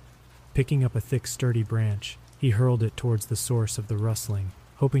charge. Picking up a thick, sturdy branch, he hurled it towards the source of the rustling,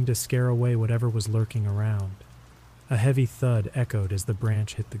 hoping to scare away whatever was lurking around. A heavy thud echoed as the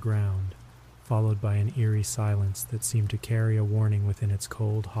branch hit the ground, followed by an eerie silence that seemed to carry a warning within its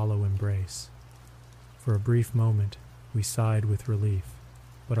cold, hollow embrace. For a brief moment, we sighed with relief,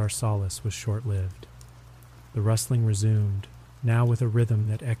 but our solace was short-lived. The rustling resumed, now with a rhythm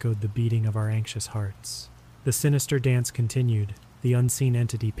that echoed the beating of our anxious hearts. The sinister dance continued, the unseen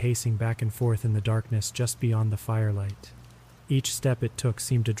entity pacing back and forth in the darkness just beyond the firelight. Each step it took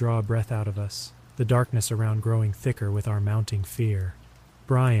seemed to draw a breath out of us, the darkness around growing thicker with our mounting fear.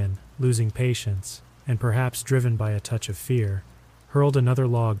 Brian, losing patience, and perhaps driven by a touch of fear, hurled another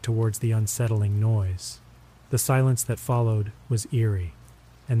log towards the unsettling noise. The silence that followed was eerie,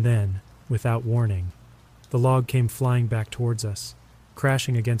 and then, without warning, the log came flying back towards us,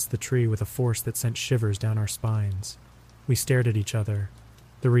 crashing against the tree with a force that sent shivers down our spines. We stared at each other,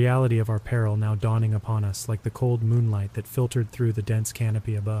 the reality of our peril now dawning upon us like the cold moonlight that filtered through the dense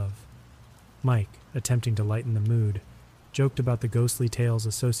canopy above. Mike, attempting to lighten the mood, joked about the ghostly tales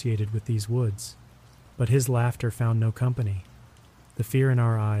associated with these woods, but his laughter found no company. The fear in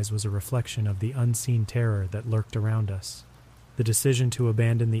our eyes was a reflection of the unseen terror that lurked around us. The decision to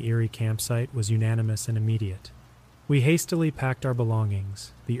abandon the eerie campsite was unanimous and immediate. We hastily packed our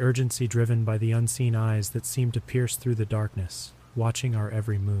belongings, the urgency driven by the unseen eyes that seemed to pierce through the darkness, watching our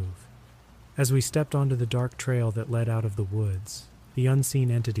every move. As we stepped onto the dark trail that led out of the woods, the unseen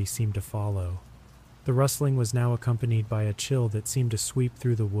entity seemed to follow. The rustling was now accompanied by a chill that seemed to sweep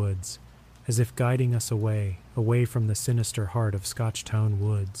through the woods, as if guiding us away from the sinister heart of Scotchtown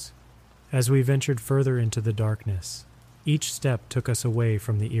woods. As we ventured further into the darkness, each step took us away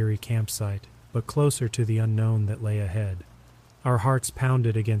from the eerie campsite, but closer to the unknown that lay ahead. Our hearts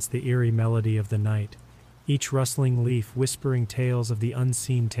pounded against the eerie melody of the night, each rustling leaf whispering tales of the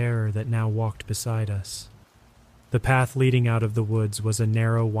unseen terror that now walked beside us. The path leading out of the woods was a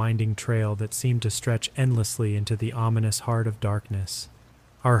narrow, winding trail that seemed to stretch endlessly into the ominous heart of darkness.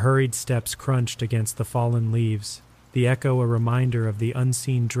 Our hurried steps crunched against the fallen leaves, the echo a reminder of the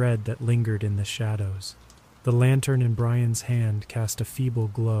unseen dread that lingered in the shadows. The lantern in Brian's hand cast a feeble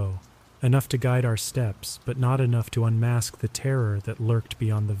glow, enough to guide our steps, but not enough to unmask the terror that lurked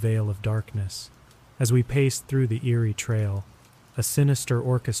beyond the veil of darkness. As we paced through the eerie trail, a sinister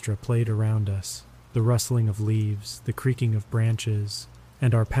orchestra played around us, the rustling of leaves, the creaking of branches,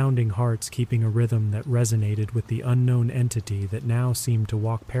 and our pounding hearts keeping a rhythm that resonated with the unknown entity that now seemed to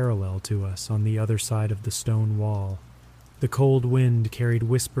walk parallel to us on the other side of the stone wall. The cold wind carried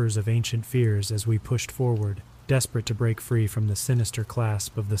whispers of ancient fears as we pushed forward, desperate to break free from the sinister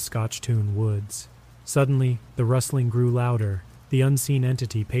clasp of the Scotch-tune woods. Suddenly, the rustling grew louder, the unseen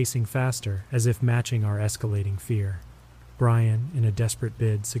entity pacing faster, as if matching our escalating fear. Brian, in a desperate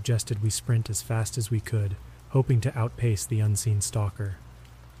bid, suggested we sprint as fast as we could, hoping to outpace the unseen stalker.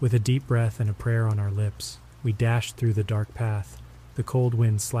 With a deep breath and a prayer on our lips, we dashed through the dark path, the cold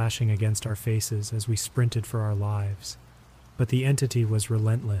wind slashing against our faces as we sprinted for our lives. But the entity was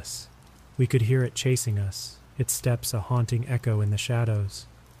relentless. We could hear it chasing us, its steps a haunting echo in the shadows.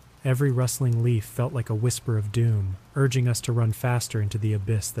 Every rustling leaf felt like a whisper of doom, urging us to run faster into the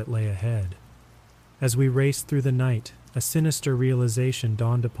abyss that lay ahead. As we raced through the night, a sinister realization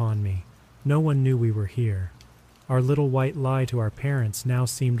dawned upon me. No one knew we were here. Our little white lie to our parents now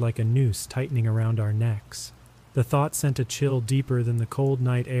seemed like a noose tightening around our necks. The thought sent a chill deeper than the cold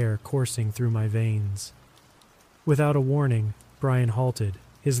night air coursing through my veins. Without a warning, Brian halted,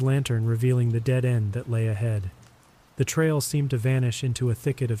 his lantern revealing the dead end that lay ahead. The trail seemed to vanish into a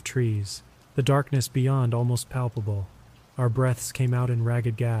thicket of trees, the darkness beyond almost palpable. Our breaths came out in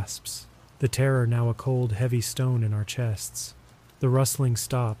ragged gasps, the terror now a cold, heavy stone in our chests. The rustling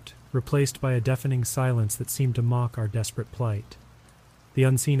stopped, replaced by a deafening silence that seemed to mock our desperate plight. The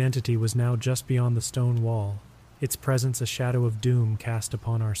unseen entity was now just beyond the stone wall, its presence a shadow of doom cast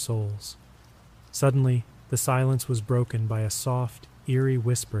upon our souls. Suddenly, the silence was broken by a soft, eerie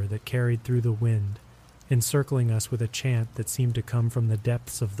whisper that carried through the wind, encircling us with a chant that seemed to come from the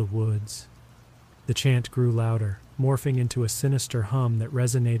depths of the woods. The chant grew louder, morphing into a sinister hum that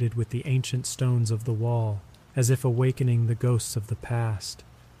resonated with the ancient stones of the wall, as if awakening the ghosts of the past.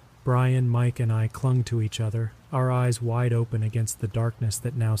 Brian, Mike, and I clung to each other, our eyes wide open against the darkness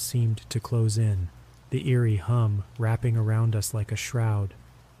that now seemed to close in, the eerie hum wrapping around us like a shroud.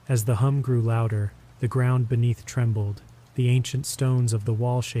 As the hum grew louder, the ground beneath trembled, the ancient stones of the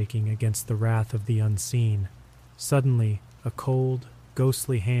wall shaking against the wrath of the unseen. Suddenly, a cold,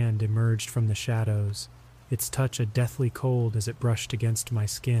 ghostly hand emerged from the shadows, its touch a deathly cold as it brushed against my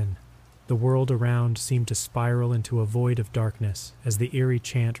skin. The world around seemed to spiral into a void of darkness as the eerie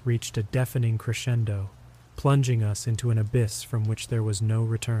chant reached a deafening crescendo, plunging us into an abyss from which there was no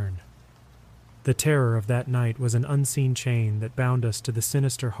return. The terror of that night was an unseen chain that bound us to the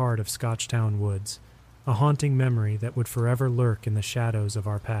sinister heart of Scotchtown Woods, a haunting memory that would forever lurk in the shadows of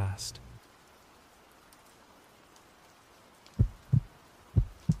our past.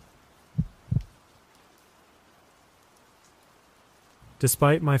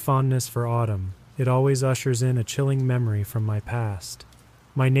 Despite my fondness for autumn, it always ushers in a chilling memory from my past.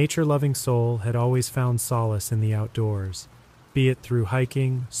 My nature-loving soul had always found solace in the outdoors, be it through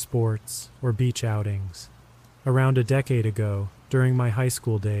hiking, sports, or beach outings. Around a decade ago, during my high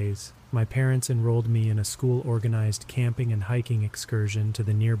school days, my parents enrolled me in a school-organized camping and hiking excursion to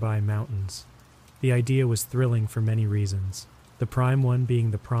the nearby mountains. The idea was thrilling for many reasons, the prime one being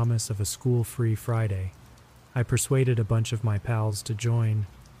the promise of a school-free Friday. I persuaded a bunch of my pals to join,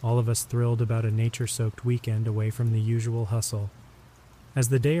 all of us thrilled about a nature-soaked weekend away from the usual hustle. As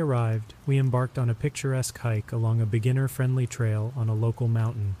the day arrived, we embarked on a picturesque hike along a beginner-friendly trail on a local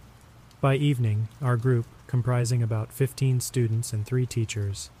mountain. By evening, our group, comprising about 15 students and 3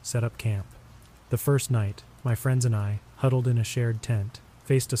 teachers, set up camp. The first night, my friends and I, huddled in a shared tent,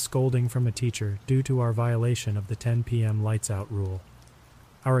 faced a scolding from a teacher due to our violation of the 10 p.m. lights-out rule.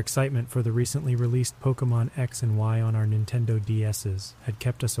 Our excitement for the recently released Pokémon X and Y on our Nintendo DSs had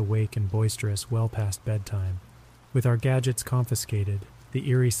kept us awake and boisterous well past bedtime. With our gadgets confiscated, the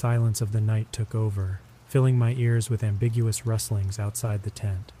eerie silence of the night took over, filling my ears with ambiguous rustlings outside the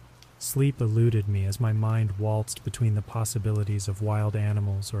tent. Sleep eluded me as my mind waltzed between the possibilities of wild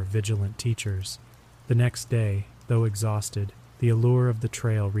animals or vigilant teachers. The next day, though exhausted, the allure of the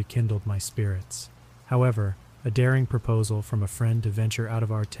trail rekindled my spirits. However, a daring proposal from a friend to venture out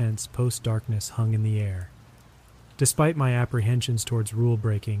of our tents post-darkness hung in the air. Despite my apprehensions towards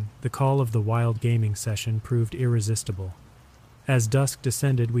rule-breaking, the call of the wild gaming session proved irresistible. As dusk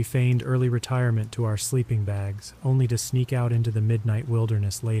descended, we feigned early retirement to our sleeping bags, only to sneak out into the midnight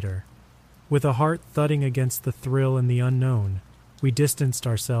wilderness later. With a heart thudding against the thrill and the unknown, we distanced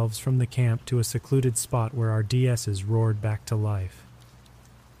ourselves from the camp to a secluded spot where our DSs roared back to life.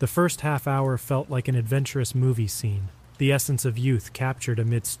 The first half hour felt like an adventurous movie scene, the essence of youth captured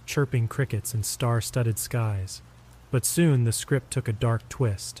amidst chirping crickets and star-studded skies. But soon the script took a dark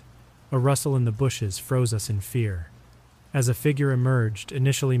twist. A rustle in the bushes froze us in fear. As a figure emerged,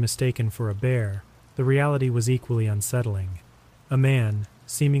 initially mistaken for a bear, the reality was equally unsettling. A man,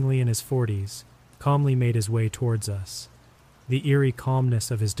 seemingly in his 40s, calmly made his way towards us. The eerie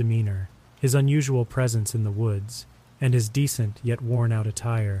calmness of his demeanor, his unusual presence in the woods, and his decent yet worn-out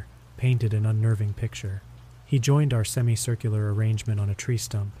attire painted an unnerving picture. He joined our semicircular arrangement on a tree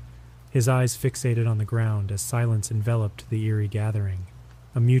stump, his eyes fixated on the ground as silence enveloped the eerie gathering.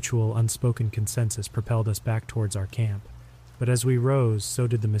 A mutual, unspoken consensus propelled us back towards our camp. But as we rose, so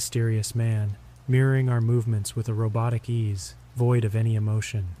did the mysterious man, mirroring our movements with a robotic ease, void of any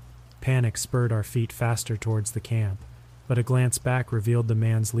emotion. Panic spurred our feet faster towards the camp, but a glance back revealed the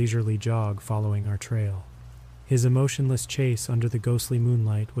man's leisurely jog following our trail. His emotionless chase under the ghostly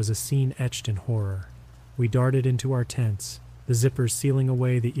moonlight was a scene etched in horror. We darted into our tents, the zippers sealing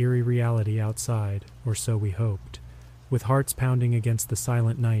away the eerie reality outside, or so we hoped. With hearts pounding against the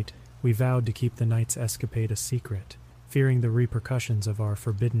silent night, we vowed to keep the night's escapade a secret, fearing the repercussions of our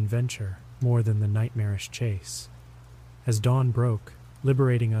forbidden venture more than the nightmarish chase. As dawn broke,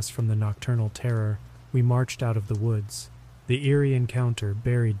 liberating us from the nocturnal terror, we marched out of the woods, the eerie encounter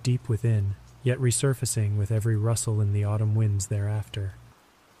buried deep within, yet resurfacing with every rustle in the autumn winds thereafter.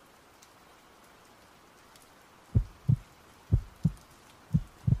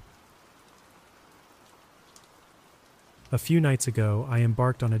 A few nights ago, I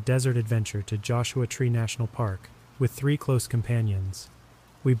embarked on a desert adventure to Joshua Tree National Park with 3 close companions.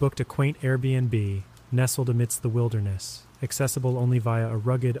 We booked a quaint Airbnb nestled amidst the wilderness, accessible only via a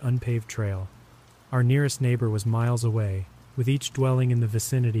rugged, unpaved trail. Our nearest neighbor was miles away, with each dwelling in the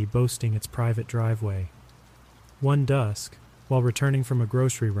vicinity boasting its private driveway. One dusk, while returning from a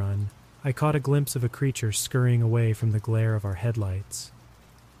grocery run, I caught a glimpse of a creature scurrying away from the glare of our headlights.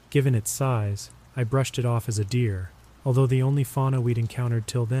 Given its size, I brushed it off as a deer, although the only fauna we'd encountered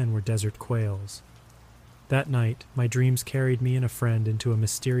till then were desert quails. That night, my dreams carried me and a friend into a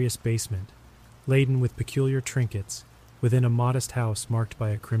mysterious basement, laden with peculiar trinkets, within a modest house marked by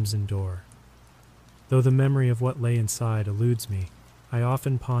a crimson door. Though the memory of what lay inside eludes me, I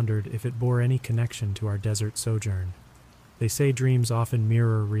often pondered if it bore any connection to our desert sojourn. They say dreams often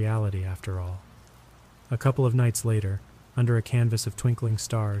mirror reality after all. A couple of nights later, under a canvas of twinkling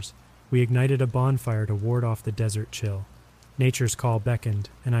stars, we ignited a bonfire to ward off the desert chill. Nature's call beckoned,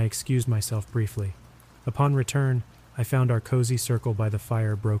 and I excused myself briefly. Upon return, I found our cozy circle by the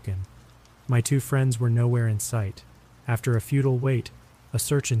fire broken. My 2 friends were nowhere in sight. After a futile wait, a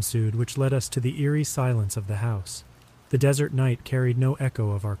search ensued which led us to the eerie silence of the house. The desert night carried no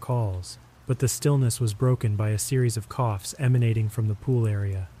echo of our calls, but the stillness was broken by a series of coughs emanating from the pool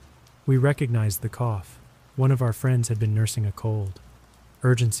area. We recognized the cough. One of our friends had been nursing a cold.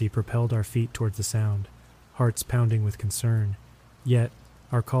 Urgency propelled our feet towards the sound, hearts pounding with concern. Yet,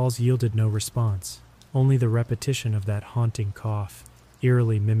 our calls yielded no response, only the repetition of that haunting cough,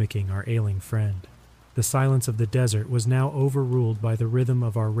 eerily mimicking our ailing friend. The silence of the desert was now overruled by the rhythm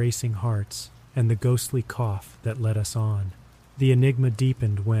of our racing hearts and the ghostly cough that led us on. The enigma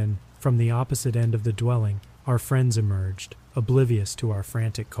deepened when, from the opposite end of the dwelling, our friends emerged, oblivious to our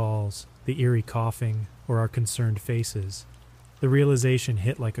frantic calls, the eerie coughing, or our concerned faces. The realization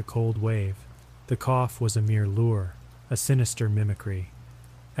hit like a cold wave. The cough was a mere lure, a sinister mimicry.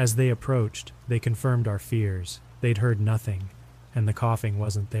 As they approached, they confirmed our fears. They'd heard nothing, and the coughing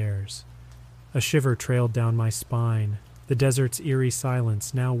wasn't theirs. A shiver trailed down my spine. The desert's eerie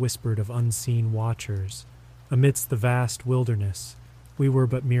silence now whispered of unseen watchers. Amidst the vast wilderness, we were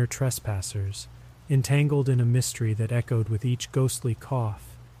but mere trespassers, entangled in a mystery that echoed with each ghostly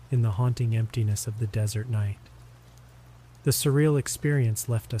cough in the haunting emptiness of the desert night. The surreal experience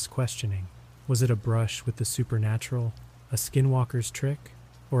left us questioning. Was it a brush with the supernatural, a skinwalker's trick,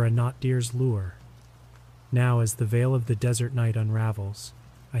 or a not deer's lure? Now, as the veil of the desert night unravels,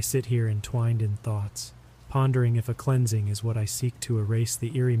 I sit here entwined in thoughts, pondering if a cleansing is what I seek to erase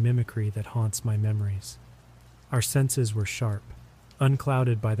the eerie mimicry that haunts my memories. Our senses were sharp,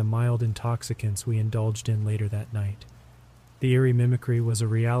 unclouded by the mild intoxicants we indulged in later that night. The eerie mimicry was a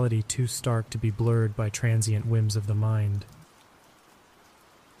reality too stark to be blurred by transient whims of the mind.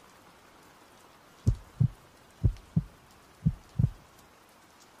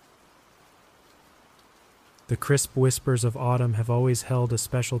 The crisp whispers of autumn have always held a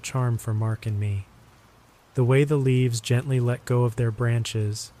special charm for Mark and me. The way the leaves gently let go of their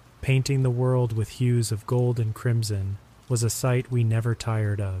branches, painting the world with hues of gold and crimson, was a sight we never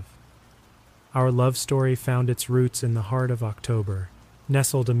tired of. Our love story found its roots in the heart of October,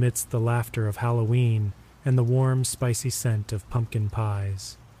 nestled amidst the laughter of Halloween and the warm, spicy scent of pumpkin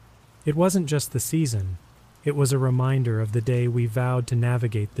pies. It wasn't just the season, it was a reminder of the day we vowed to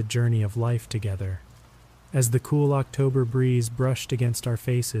navigate the journey of life together. As the cool October breeze brushed against our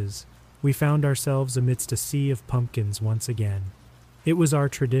faces, we found ourselves amidst a sea of pumpkins once again. It was our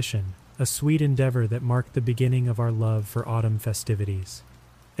tradition, a sweet endeavor that marked the beginning of our love for autumn festivities.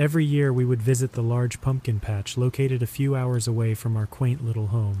 Every year we would visit the large pumpkin patch located a few hours away from our quaint little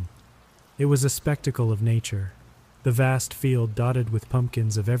home. It was a spectacle of nature, the vast field dotted with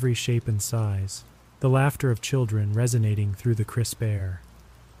pumpkins of every shape and size, the laughter of children resonating through the crisp air.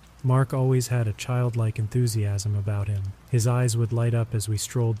 Mark always had a childlike enthusiasm about him. His eyes would light up as we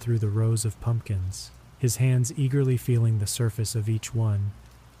strolled through the rows of pumpkins, his hands eagerly feeling the surface of each one,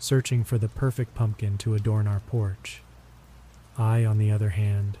 searching for the perfect pumpkin to adorn our porch. I, on the other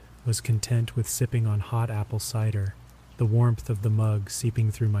hand, was content with sipping on hot apple cider, the warmth of the mug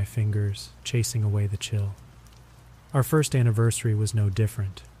seeping through my fingers, chasing away the chill. Our first anniversary was no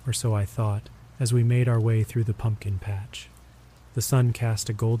different, or so I thought, as we made our way through the pumpkin patch. The sun cast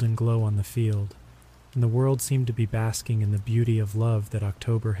a golden glow on the field, and the world seemed to be basking in the beauty of love that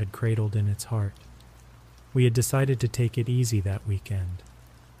October had cradled in its heart. We had decided to take it easy that weekend,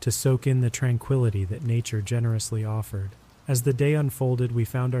 to soak in the tranquility that nature generously offered. As the day unfolded, we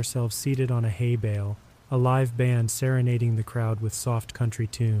found ourselves seated on a hay bale, a live band serenading the crowd with soft country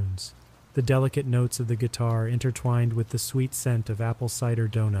tunes. The delicate notes of the guitar intertwined with the sweet scent of apple cider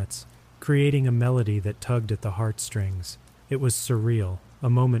donuts, creating a melody that tugged at the heartstrings. It was surreal, a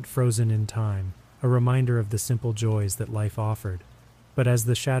moment frozen in time, a reminder of the simple joys that life offered. But as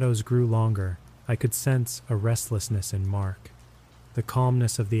the shadows grew longer, I could sense a restlessness in Mark. The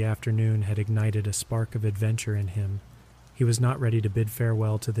calmness of the afternoon had ignited a spark of adventure in him. He was not ready to bid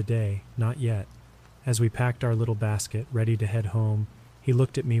farewell to the day, not yet. As we packed our little basket, ready to head home, he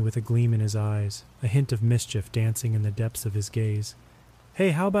looked at me with a gleam in his eyes, a hint of mischief dancing in the depths of his gaze.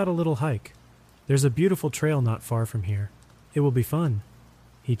 "Hey, how about a little hike? There's a beautiful trail not far from here. It will be fun,"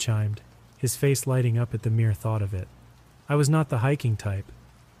 he chimed, his face lighting up at the mere thought of it. I was not the hiking type,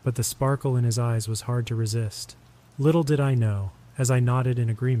 but the sparkle in his eyes was hard to resist. Little did I know, as I nodded in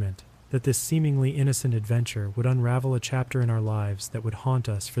agreement, that this seemingly innocent adventure would unravel a chapter in our lives that would haunt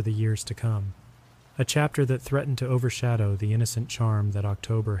us for the years to come. A chapter that threatened to overshadow the innocent charm that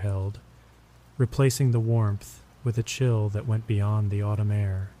October held, replacing the warmth with a chill that went beyond the autumn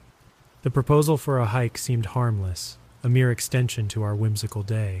air. The proposal for a hike seemed harmless, a mere extension to our whimsical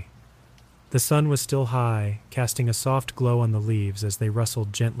day. The sun was still high, casting a soft glow on the leaves as they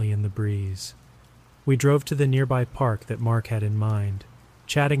rustled gently in the breeze. We drove to the nearby park that Mark had in mind,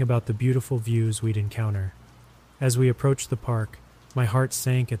 chatting about the beautiful views we'd encounter. As we approached the park, my heart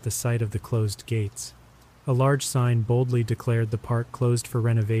sank at the sight of the closed gates. A large sign boldly declared the park closed for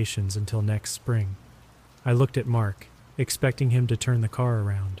renovations until next spring. I looked at Mark, expecting him to turn the car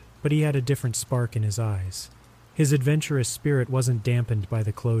around, but he had a different spark in his eyes. His adventurous spirit wasn't dampened by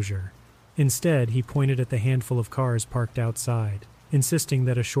the closure. Instead, he pointed at the handful of cars parked outside, insisting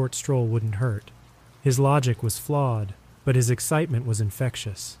that a short stroll wouldn't hurt. His logic was flawed, but his excitement was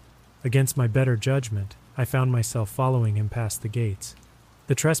infectious. Against my better judgment, I found myself following him past the gates.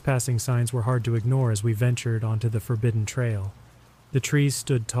 The trespassing signs were hard to ignore as we ventured onto the forbidden trail. The trees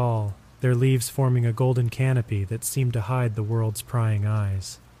stood tall, their leaves forming a golden canopy that seemed to hide the world's prying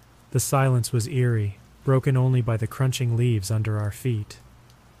eyes. The silence was eerie, broken only by the crunching leaves under our feet.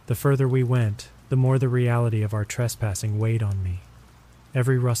 The further we went, the more the reality of our trespassing weighed on me.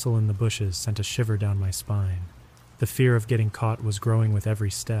 Every rustle in the bushes sent a shiver down my spine. The fear of getting caught was growing with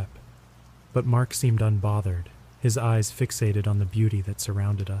every step. But Mark seemed unbothered, his eyes fixated on the beauty that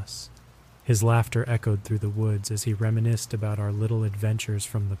surrounded us. His laughter echoed through the woods as he reminisced about our little adventures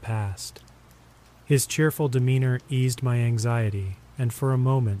from the past. His cheerful demeanor eased my anxiety, and for a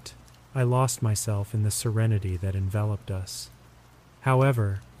moment, I lost myself in the serenity that enveloped us.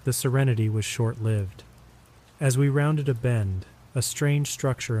 However, the serenity was short-lived. As we rounded a bend, a strange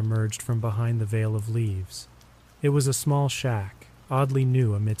structure emerged from behind the veil of leaves. It was a small shack, oddly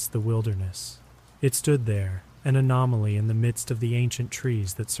new amidst the wilderness. It stood there, an anomaly in the midst of the ancient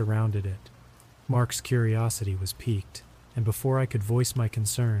trees that surrounded it. Mark's curiosity was piqued. and before I could voice my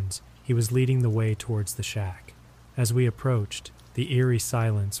concerns, he was leading the way towards the shack. As we approached, the eerie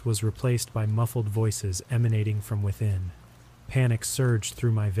silence was replaced by muffled voices emanating from within. Panic surged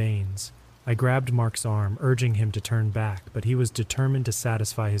through my veins. I grabbed Mark's arm, urging him to turn back, but he was determined to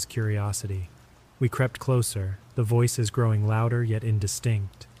satisfy his curiosity. We crept closer, the voices growing louder yet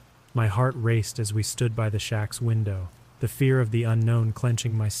indistinct. My heart raced as we stood by the shack's window, the fear of the unknown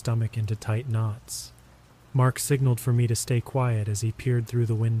clenching my stomach into tight knots. Mark signaled for me to stay quiet as he peered through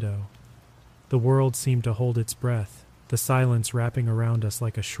the window. The world seemed to hold its breath, the silence wrapping around us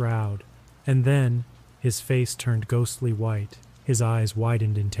like a shroud. And then, his face turned ghostly white, his eyes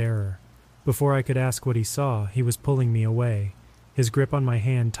widened in terror. Before I could ask what he saw, he was pulling me away, his grip on my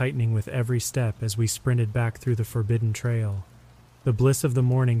hand tightening with every step as we sprinted back through the forbidden trail. The bliss of the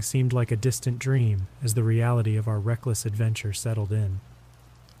morning seemed like a distant dream as the reality of our reckless adventure settled in.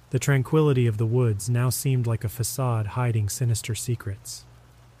 The tranquility of the woods now seemed like a facade hiding sinister secrets.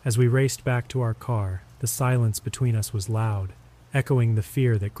 As we raced back to our car, the silence between us was loud, echoing the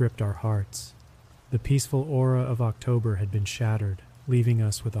fear that gripped our hearts. The peaceful aura of October had been shattered, leaving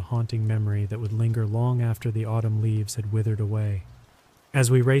us with a haunting memory that would linger long after the autumn leaves had withered away.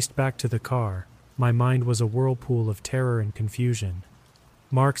 As we raced back to the car, my mind was a whirlpool of terror and confusion.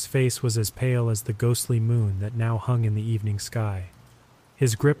 Mark's face was as pale as the ghostly moon that now hung in the evening sky.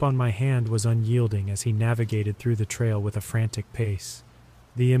 His grip on my hand was unyielding as he navigated through the trail with a frantic pace.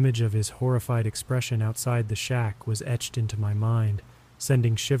 The image of his horrified expression outside the shack was etched into my mind,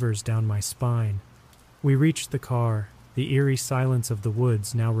 sending shivers down my spine. We reached the car, the eerie silence of the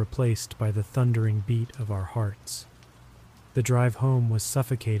woods now replaced by the thundering beat of our hearts. The drive home was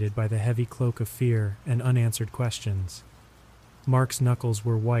suffocated by the heavy cloak of fear and unanswered questions. Mark's knuckles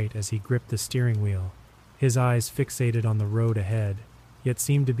were white as he gripped the steering wheel, his eyes fixated on the road ahead, yet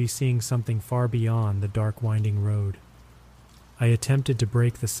seemed to be seeing something far beyond the dark winding road. I attempted to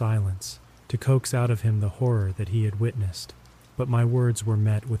break the silence, to coax out of him the horror that he had witnessed, but my words were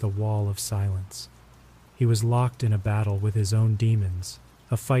met with a wall of silence. He was locked in a battle with his own demons,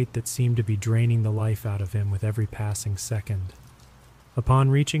 a fight that seemed to be draining the life out of him with every passing second. Upon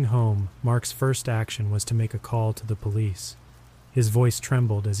reaching home, Mark's first action was to make a call to the police. His voice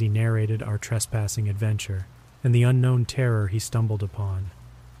trembled as he narrated our trespassing adventure and the unknown terror he stumbled upon.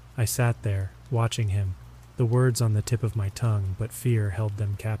 I sat there, watching him, the words on the tip of my tongue, but fear held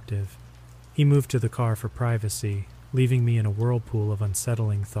them captive. He moved to the car for privacy, leaving me in a whirlpool of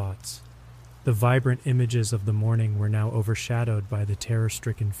unsettling thoughts. The vibrant images of the morning were now overshadowed by the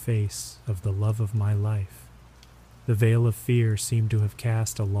terror-stricken face of the love of my life. The veil of fear seemed to have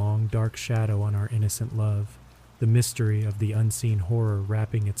cast a long, dark shadow on our innocent love, the mystery of the unseen horror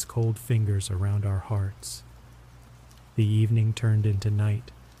wrapping its cold fingers around our hearts. The evening turned into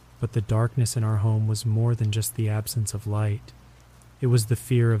night, but the darkness in our home was more than just the absence of light. It was the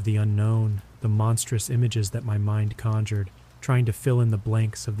fear of the unknown, the monstrous images that my mind conjured, trying to fill in the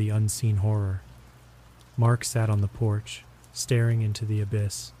blanks of the unseen horror. Mark sat on the porch, staring into the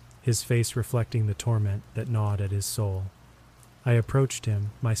abyss, his face reflecting the torment that gnawed at his soul. I approached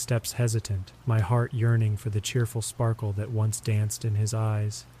him, my steps hesitant, my heart yearning for the cheerful sparkle that once danced in his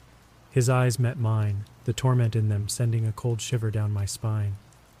eyes. His eyes met mine, the torment in them sending a cold shiver down my spine.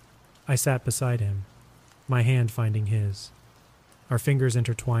 I sat beside him, my hand finding his, our fingers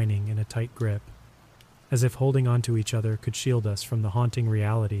intertwining in a tight grip, as if holding onto each other could shield us from the haunting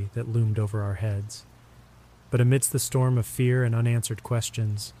reality that loomed over our heads. But amidst the storm of fear and unanswered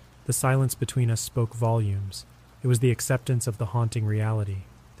questions, the silence between us spoke volumes. It was the acceptance of the haunting reality,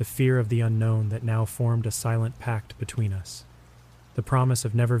 the fear of the unknown that now formed a silent pact between us. The promise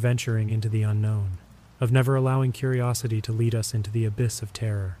of never venturing into the unknown, of never allowing curiosity to lead us into the abyss of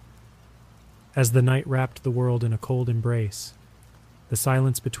terror. As the night wrapped the world in a cold embrace, the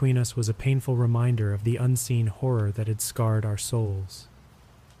silence between us was a painful reminder of the unseen horror that had scarred our souls.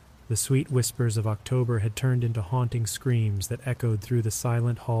 The sweet whispers of October had turned into haunting screams that echoed through the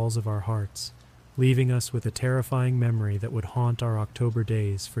silent halls of our hearts, leaving us with a terrifying memory that would haunt our October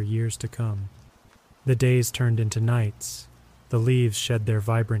days for years to come. The days turned into nights, the leaves shed their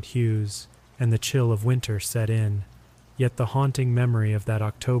vibrant hues, and the chill of winter set in. Yet the haunting memory of that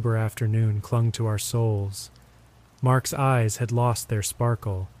October afternoon clung to our souls. Mark's eyes had lost their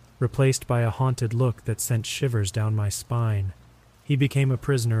sparkle, replaced by a haunted look that sent shivers down my spine. He became a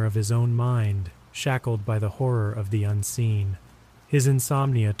prisoner of his own mind, shackled by the horror of the unseen. His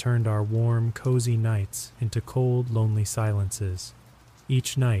insomnia turned our warm, cozy nights into cold, lonely silences.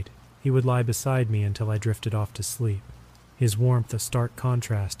 Each night, he would lie beside me until I drifted off to sleep, his warmth a stark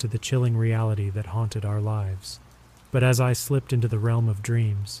contrast to the chilling reality that haunted our lives. But as I slipped into the realm of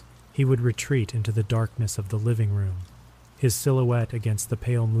dreams, he would retreat into the darkness of the living room, his silhouette against the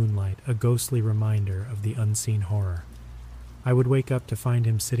pale moonlight a ghostly reminder of the unseen horror. I would wake up to find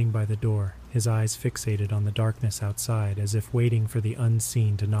him sitting by the door, his eyes fixated on the darkness outside as if waiting for the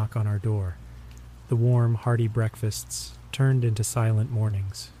unseen to knock on our door. The warm, hearty breakfasts turned into silent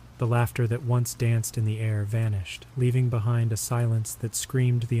mornings. The laughter that once danced in the air vanished, leaving behind a silence that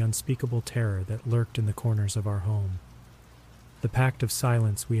screamed the unspeakable terror that lurked in the corners of our home. The pact of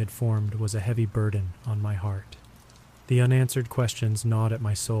silence we had formed was a heavy burden on my heart. The unanswered questions gnawed at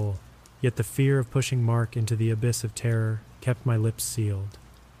my soul, yet the fear of pushing Mark into the abyss of terror kept my lips sealed.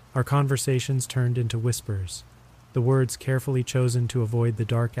 Our conversations turned into whispers, the words carefully chosen to avoid the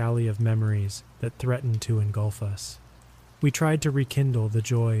dark alley of memories that threatened to engulf us. We tried to rekindle the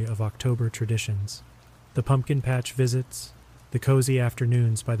joy of October traditions, the pumpkin patch visits, the cozy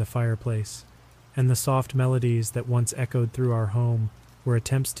afternoons by the fireplace, and the soft melodies that once echoed through our home were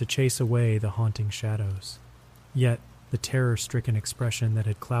attempts to chase away the haunting shadows. Yet, the terror-stricken expression that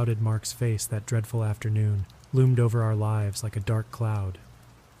had clouded Mark's face that dreadful afternoon loomed over our lives like a dark cloud.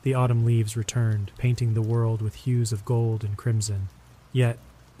 The autumn leaves returned, painting the world with hues of gold and crimson. Yet,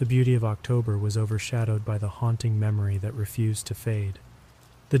 the beauty of October was overshadowed by the haunting memory that refused to fade.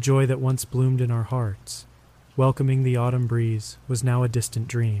 The joy that once bloomed in our hearts, welcoming the autumn breeze, was now a distant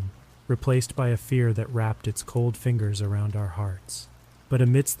dream, replaced by a fear that wrapped its cold fingers around our hearts. But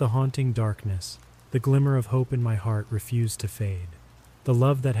amidst the haunting darkness, the glimmer of hope in my heart refused to fade. The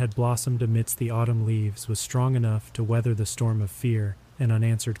love that had blossomed amidst the autumn leaves was strong enough to weather the storm of fear and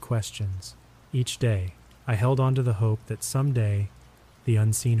unanswered questions. Each day, I held on to the hope that someday the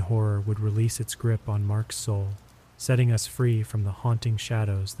unseen horror would release its grip on Mark's soul, setting us free from the haunting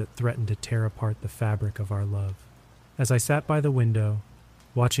shadows that threatened to tear apart the fabric of our love. As I sat by the window,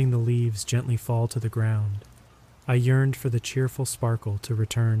 watching the leaves gently fall to the ground, I yearned for the cheerful sparkle to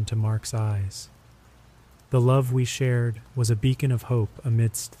return to Mark's eyes. The love we shared was a beacon of hope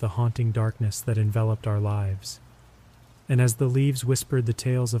amidst the haunting darkness that enveloped our lives. And as the leaves whispered the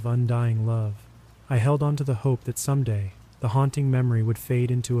tales of undying love, I held on to the hope that someday the haunting memory would fade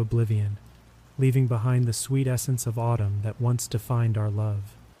into oblivion, leaving behind the sweet essence of autumn that once defined our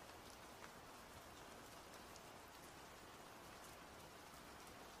love.